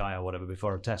on Sky or whatever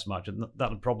before a Test match, and that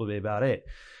would probably be about it.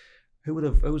 Who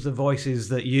was the voices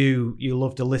that you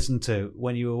loved to listen to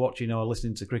when you were watching or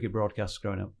listening to cricket broadcasts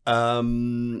growing up? I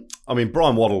mean,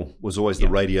 Brian Waddle was always the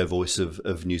radio voice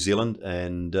of New Zealand,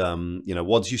 and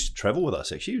Wads used to travel with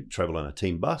us. Actually, he would travel on a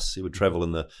team bus. He would travel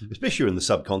especially in the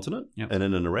subcontinent and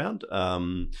in and around.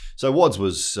 So Wads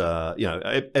was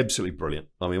absolutely brilliant.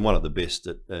 I mean, one of the best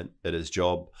at his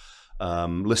job.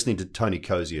 Listening to Tony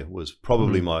Cozier was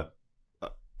probably my.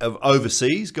 Of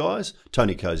overseas guys,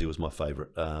 Tony Cozier was my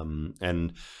favourite.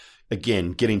 And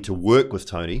again, getting to work with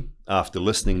Tony after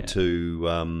listening to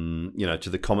to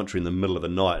the commentary in the middle of the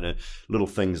night, and little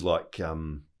things like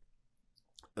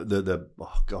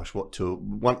what tour?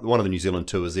 One of the New Zealand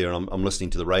tours there, and I'm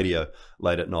listening to the radio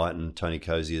late at night, and Tony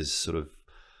Cozier's sort of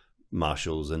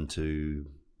marshals into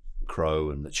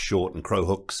Crow, and it's short and Crow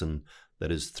hooks, and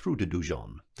that is through to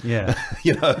Dujon. Yeah.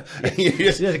 You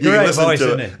it's a great voice,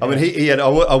 isn't it? I mean, he had,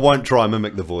 I won't try and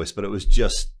mimic the voice, but it was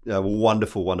just a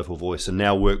wonderful, wonderful voice. And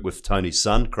now work with Tony's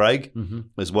son, Craig,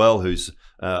 as well, who's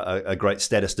a great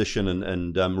statistician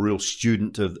and real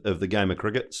student of the game of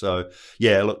cricket. So,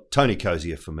 look, Tony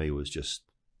Cozier for me was just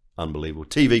unbelievable.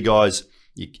 TV guys,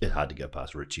 it's hard to go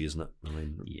past Richie, isn't it? I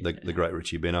mean, the great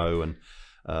Richie Beno,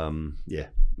 and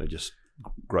they're just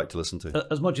great to listen to.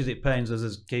 As much as it pains us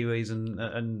as Kiwis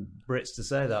and Brits to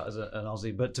say that as an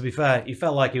Aussie, but to be fair, he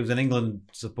felt like he was an England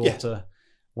supporter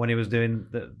when he was doing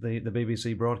the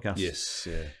BBC broadcast. Yes,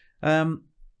 yeah.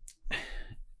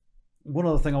 One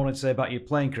other thing I wanted to say about your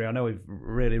playing career, I know we've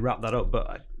really wrapped that up,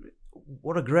 but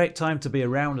what a great time to be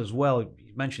around as well.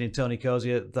 You mentioned Tony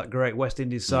Cozier, that great West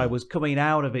Indies side was coming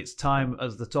out of its time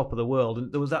as the top of the world,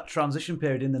 and there was that transition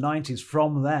period in the 90s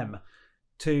from them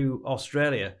to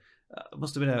Australia. It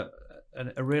must have been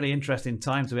a really interesting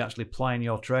time to be actually playing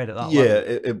your trade at that level. Yeah,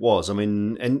 it was. I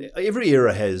mean, and every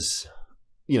era has,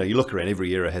 you look around,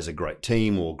 every era has a great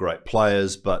team or great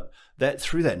players, but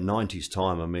through that 90s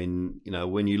time, I mean,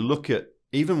 when you look at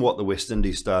even what the West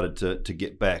Indies started to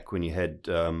get back when you had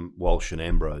Walsh and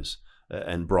Ambrose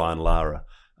and Brian Lara,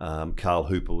 Carl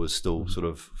Hooper was still sort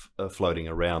of floating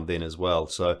around then as well.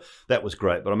 So that was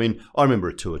great. But I mean, I remember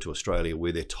a tour to Australia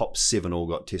where their top 7 all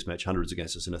got Test match hundreds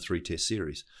against us in a 3-test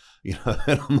series.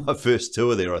 And on my first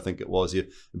tour there, I think it was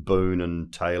Boone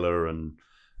and Taylor and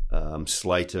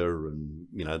Slater and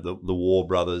the War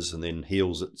brothers, and then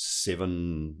Heels at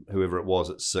 7, whoever it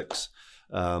was at 6.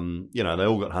 They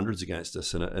all got hundreds against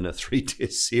us in a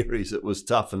 3-test series. It was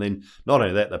tough. And then not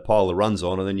only that, they pile the runs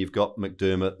on, and then you've got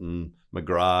McDermott and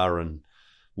McGrath and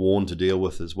Warne to deal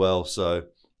with as well. So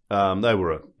they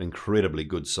were an incredibly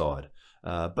good side.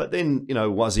 But then,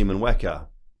 Wasim and Waqar,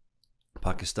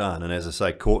 Pakistan, and as I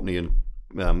say, Courtney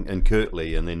and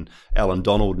Kirtley, and then Alan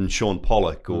Donald and Sean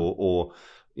Pollock, or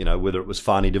whether it was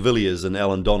Fani de Villiers and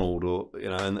Alan Donald, or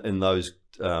in those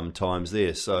times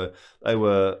there. So they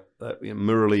were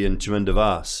Murali and Chaminda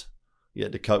Vas. You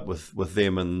had to cope with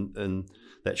them and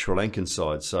that Sri Lankan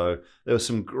side. So there were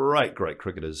some great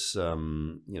cricketers,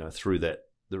 through that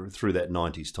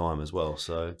 90s time as well.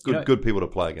 So good people to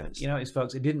play against. It's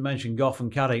folks, he didn't mention Gough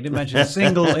and Caddick. He didn't mention a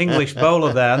single English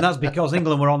bowler there, and that's because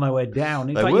England were on their way down.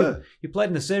 In fact, you played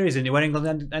in the series, didn't you, where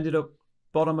England ended up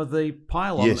bottom of the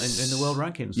pile in the world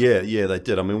rankings. Yeah, they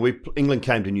did. I mean, England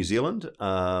came to New Zealand.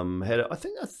 I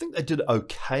think they did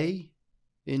okay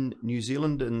in New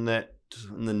Zealand in the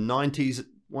 90s at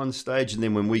one stage, and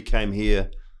then when we came here,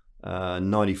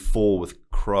 94 with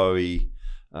Crowe,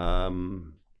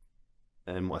 and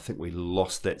and I think we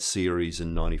lost that series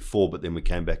in '94, but then we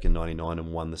came back in '99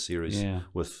 and won the series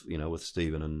with with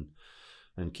Stephen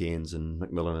and Cairns and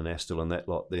McMillan and Astle and that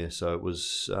lot there. So it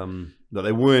was, but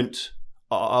they weren't.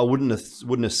 I wouldn't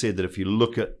have said that if you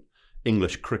look at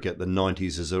English cricket, the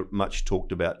 '90s is a much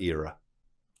talked about era.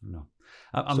 No.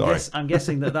 I'm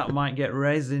guessing that might get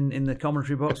raised in the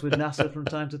commentary box with Nasser from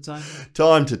time to time.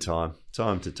 Time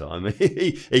to time.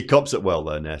 He cops it well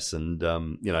though, Nass, and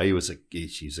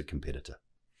he's a competitor,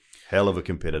 hell of a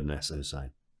competitor, Nasser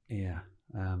Hussain. Yeah,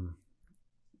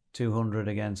 200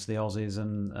 against the Aussies,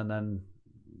 and then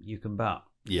you can bat.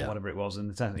 Yeah, whatever it was in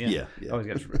the 10th. Yeah. Always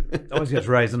gets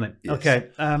raised, doesn't it? Yes.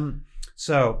 Okay,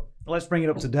 so let's bring it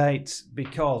up to date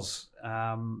because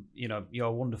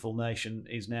your wonderful nation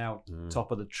is now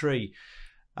top of the tree,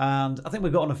 and I think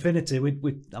we've got an affinity.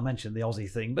 I mentioned the Aussie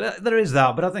thing, but there is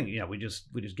that. But I think we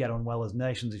just get on well as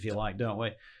nations, if you like, don't we?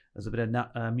 There's a bit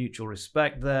of mutual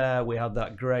respect there. We had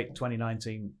that great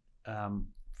 2019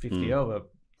 50 over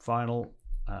final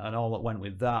and all that went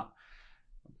with that.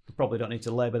 Probably don't need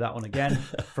to labour that one again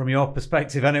from your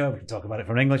perspective anyway. We can talk about it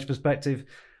from an English perspective.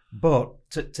 But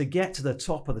to get to the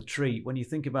top of the tree, when you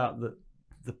think about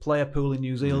the player pool in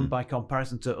New Zealand by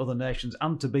comparison to other nations,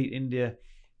 and to beat India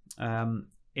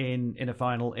in a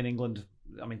final in England,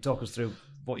 I mean, talk us through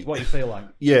what you feel like.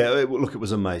 Yeah, look, it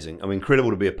was amazing. I mean, incredible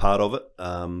to be a part of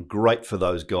it. Great for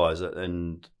those guys.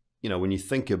 And, when you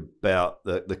think about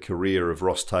the career of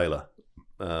Ross Taylor,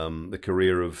 the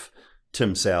career of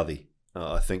Tim Southey,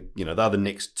 I think, they're the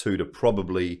next two to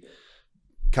probably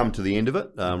come to the end of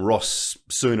it. Ross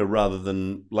sooner rather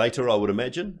than later, I would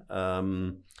imagine.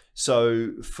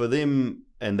 So for them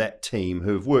and that team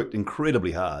who have worked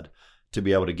incredibly hard to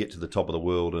be able to get to the top of the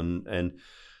world, and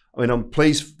I mean, I'm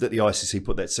pleased that the ICC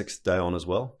put that 6th day on as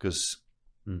well, because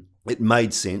it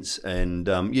made sense. And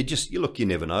you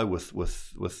never know with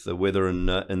the weather in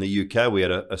the UK. We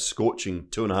had a scorching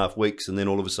 2.5 weeks, and then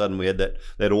all of a sudden we had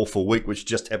that awful week, which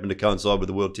just happened to coincide with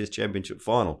the World Test Championship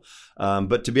final.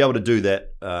 But to be able to do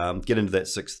that, get into that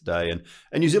 6th day, and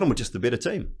New Zealand were just the better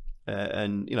team,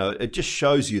 and it just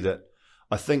shows you that.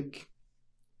 I think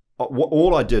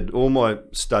all my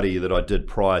study that I did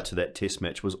prior to that Test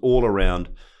match was all around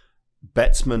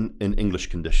batsmen in English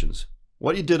conditions.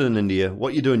 What you did in India,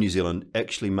 what you do in New Zealand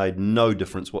actually made no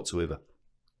difference whatsoever.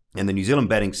 And the New Zealand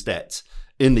batting stats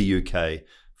in the UK,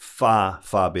 far,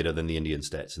 far better than the Indian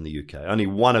stats in the UK. Only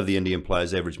one of the Indian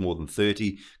players averaged more than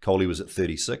 30. Kohli was at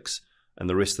 36, and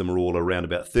the rest of them are all around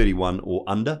about 31 or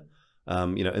under.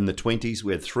 In the 20s,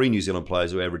 we had 3 New Zealand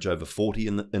players who average over 40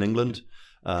 in England.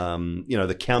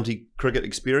 The county cricket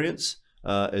experience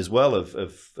as well of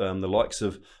the likes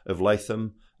of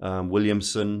Latham,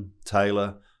 Williamson,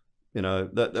 Taylor.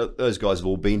 Those guys have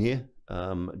all been here,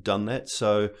 done that.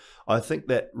 So I think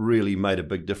that really made a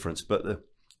big difference. But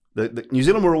the New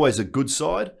Zealand were always a good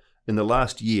side. In the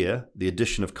last year, the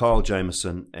addition of Kyle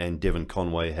Jamieson and Devon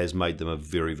Conway has made them a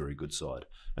very, very good side.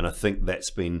 And I think they're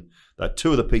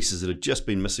 2 of the pieces that have just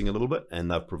been missing a little bit,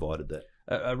 and they've provided that.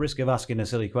 A risk of asking a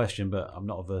silly question, but I'm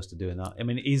not averse to doing that. I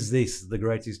mean, is this the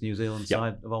greatest New Zealand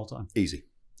side of all time?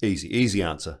 Easy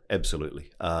answer, absolutely.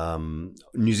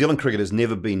 New Zealand cricket has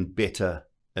never been better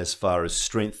as far as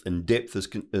strength and depth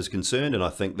is concerned, and I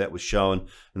think that was shown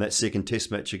in that second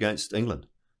Test match against England.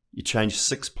 You change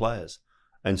 6 players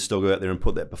and still go out there and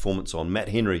put that performance on. Matt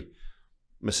Henry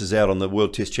misses out on the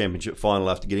World Test Championship final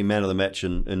after getting man of the match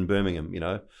in Birmingham.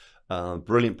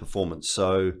 Brilliant performance.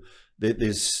 So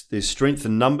there's strength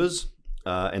in numbers,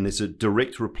 and there's a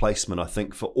direct replacement, I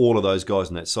think, for all of those guys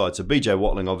on that side. So BJ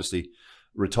Watling obviously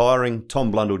retiring. Tom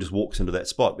Blundell just walks into that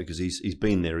spot because he's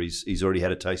been there. He's already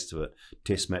had a taste of it.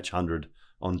 Test match 100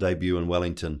 on debut in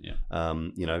Wellington.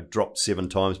 Yeah. Dropped 7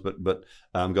 times, but got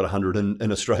 100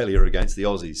 in Australia against the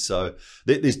Aussies. So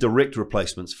there's direct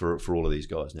replacements for all of these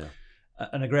guys now.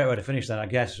 And a great way to finish that, I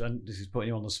guess, and this is putting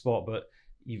you on the spot, but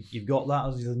you've got that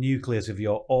as the nucleus of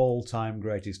your all-time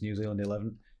greatest New Zealand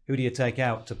 11. Who do you take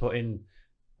out to put in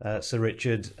Sir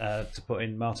Richard, to put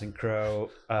in Martin Crowe?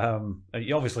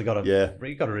 You obviously got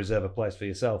to reserve a place for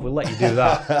yourself. We'll let you do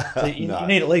that. So you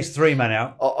need at least 3 men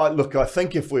out. I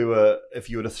think if you were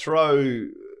to throw,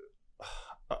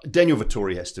 Daniel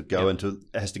Vettori has to go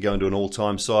into an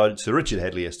all-time side. Sir Richard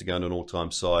Hadley has to go into an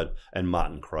all-time side, and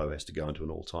Martin Crowe has to go into an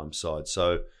all-time side.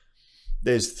 So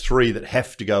there's 3 that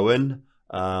have to go in.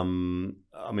 I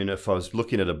mean, if I was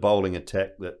looking at a bowling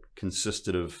attack that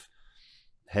consisted of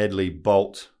Hadley,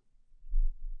 Bolt,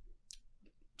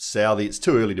 Southey, it's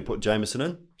too early to put Jamieson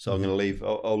in, so I'm going to leave.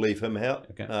 I'll leave him out.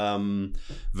 Okay.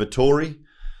 Vettori.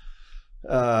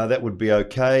 That would be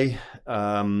okay.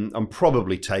 I'm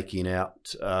probably taking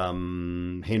out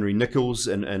Henry Nichols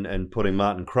and putting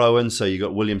Martin Crowe in. So you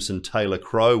got Williamson, Taylor,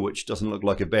 Crowe, which doesn't look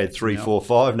like a bad 3, 4,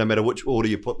 5, no matter which order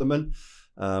you put them in.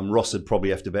 Ross would probably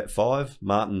have to bat 5.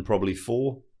 Martin probably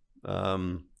 4,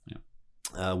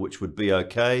 which would be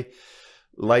okay.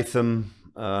 Latham,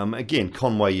 again,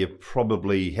 Conway you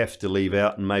probably have to leave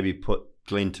out and maybe put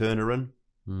Glenn Turner in.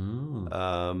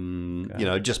 You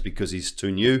know, just because he's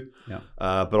too new.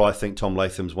 But I think Tom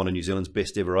Latham's one of New Zealand's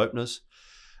best ever openers.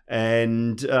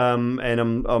 And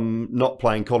I'm not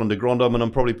playing Colin de Grandhomme, and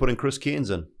I'm probably putting Chris Cairns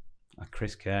in.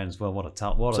 Chris Cairns, well, what a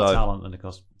talent, and of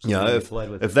course, you know, if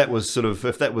that was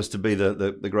to be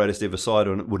the greatest ever side,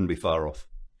 it wouldn't be far off.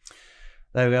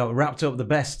 There we go. Wrapped up the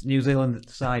best New Zealand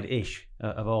side-ish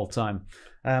of all time.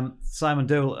 Simon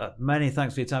Doull, many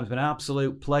thanks for your time. It's been an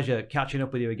absolute pleasure catching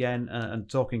up with you again and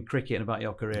talking cricket and about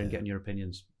your career and getting your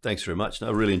opinions. Thanks very much. No,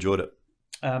 I really enjoyed it.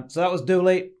 So that was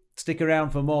Dooley. Stick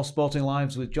around for more Sporting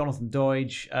Lives with Jonathan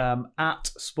Doidge.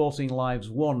 At Sporting Lives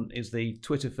 1 is the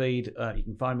Twitter feed. You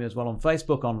can find me as well on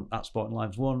Facebook at Sporting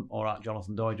Lives 1 or at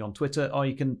Jonathan Doidge on Twitter. Or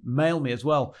you can mail me as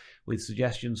well with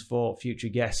suggestions for future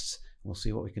guests. We'll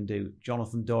see what we can do.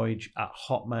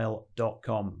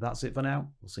 JonathanDoidge@hotmail.com. That's it for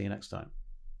now. We'll see you next time.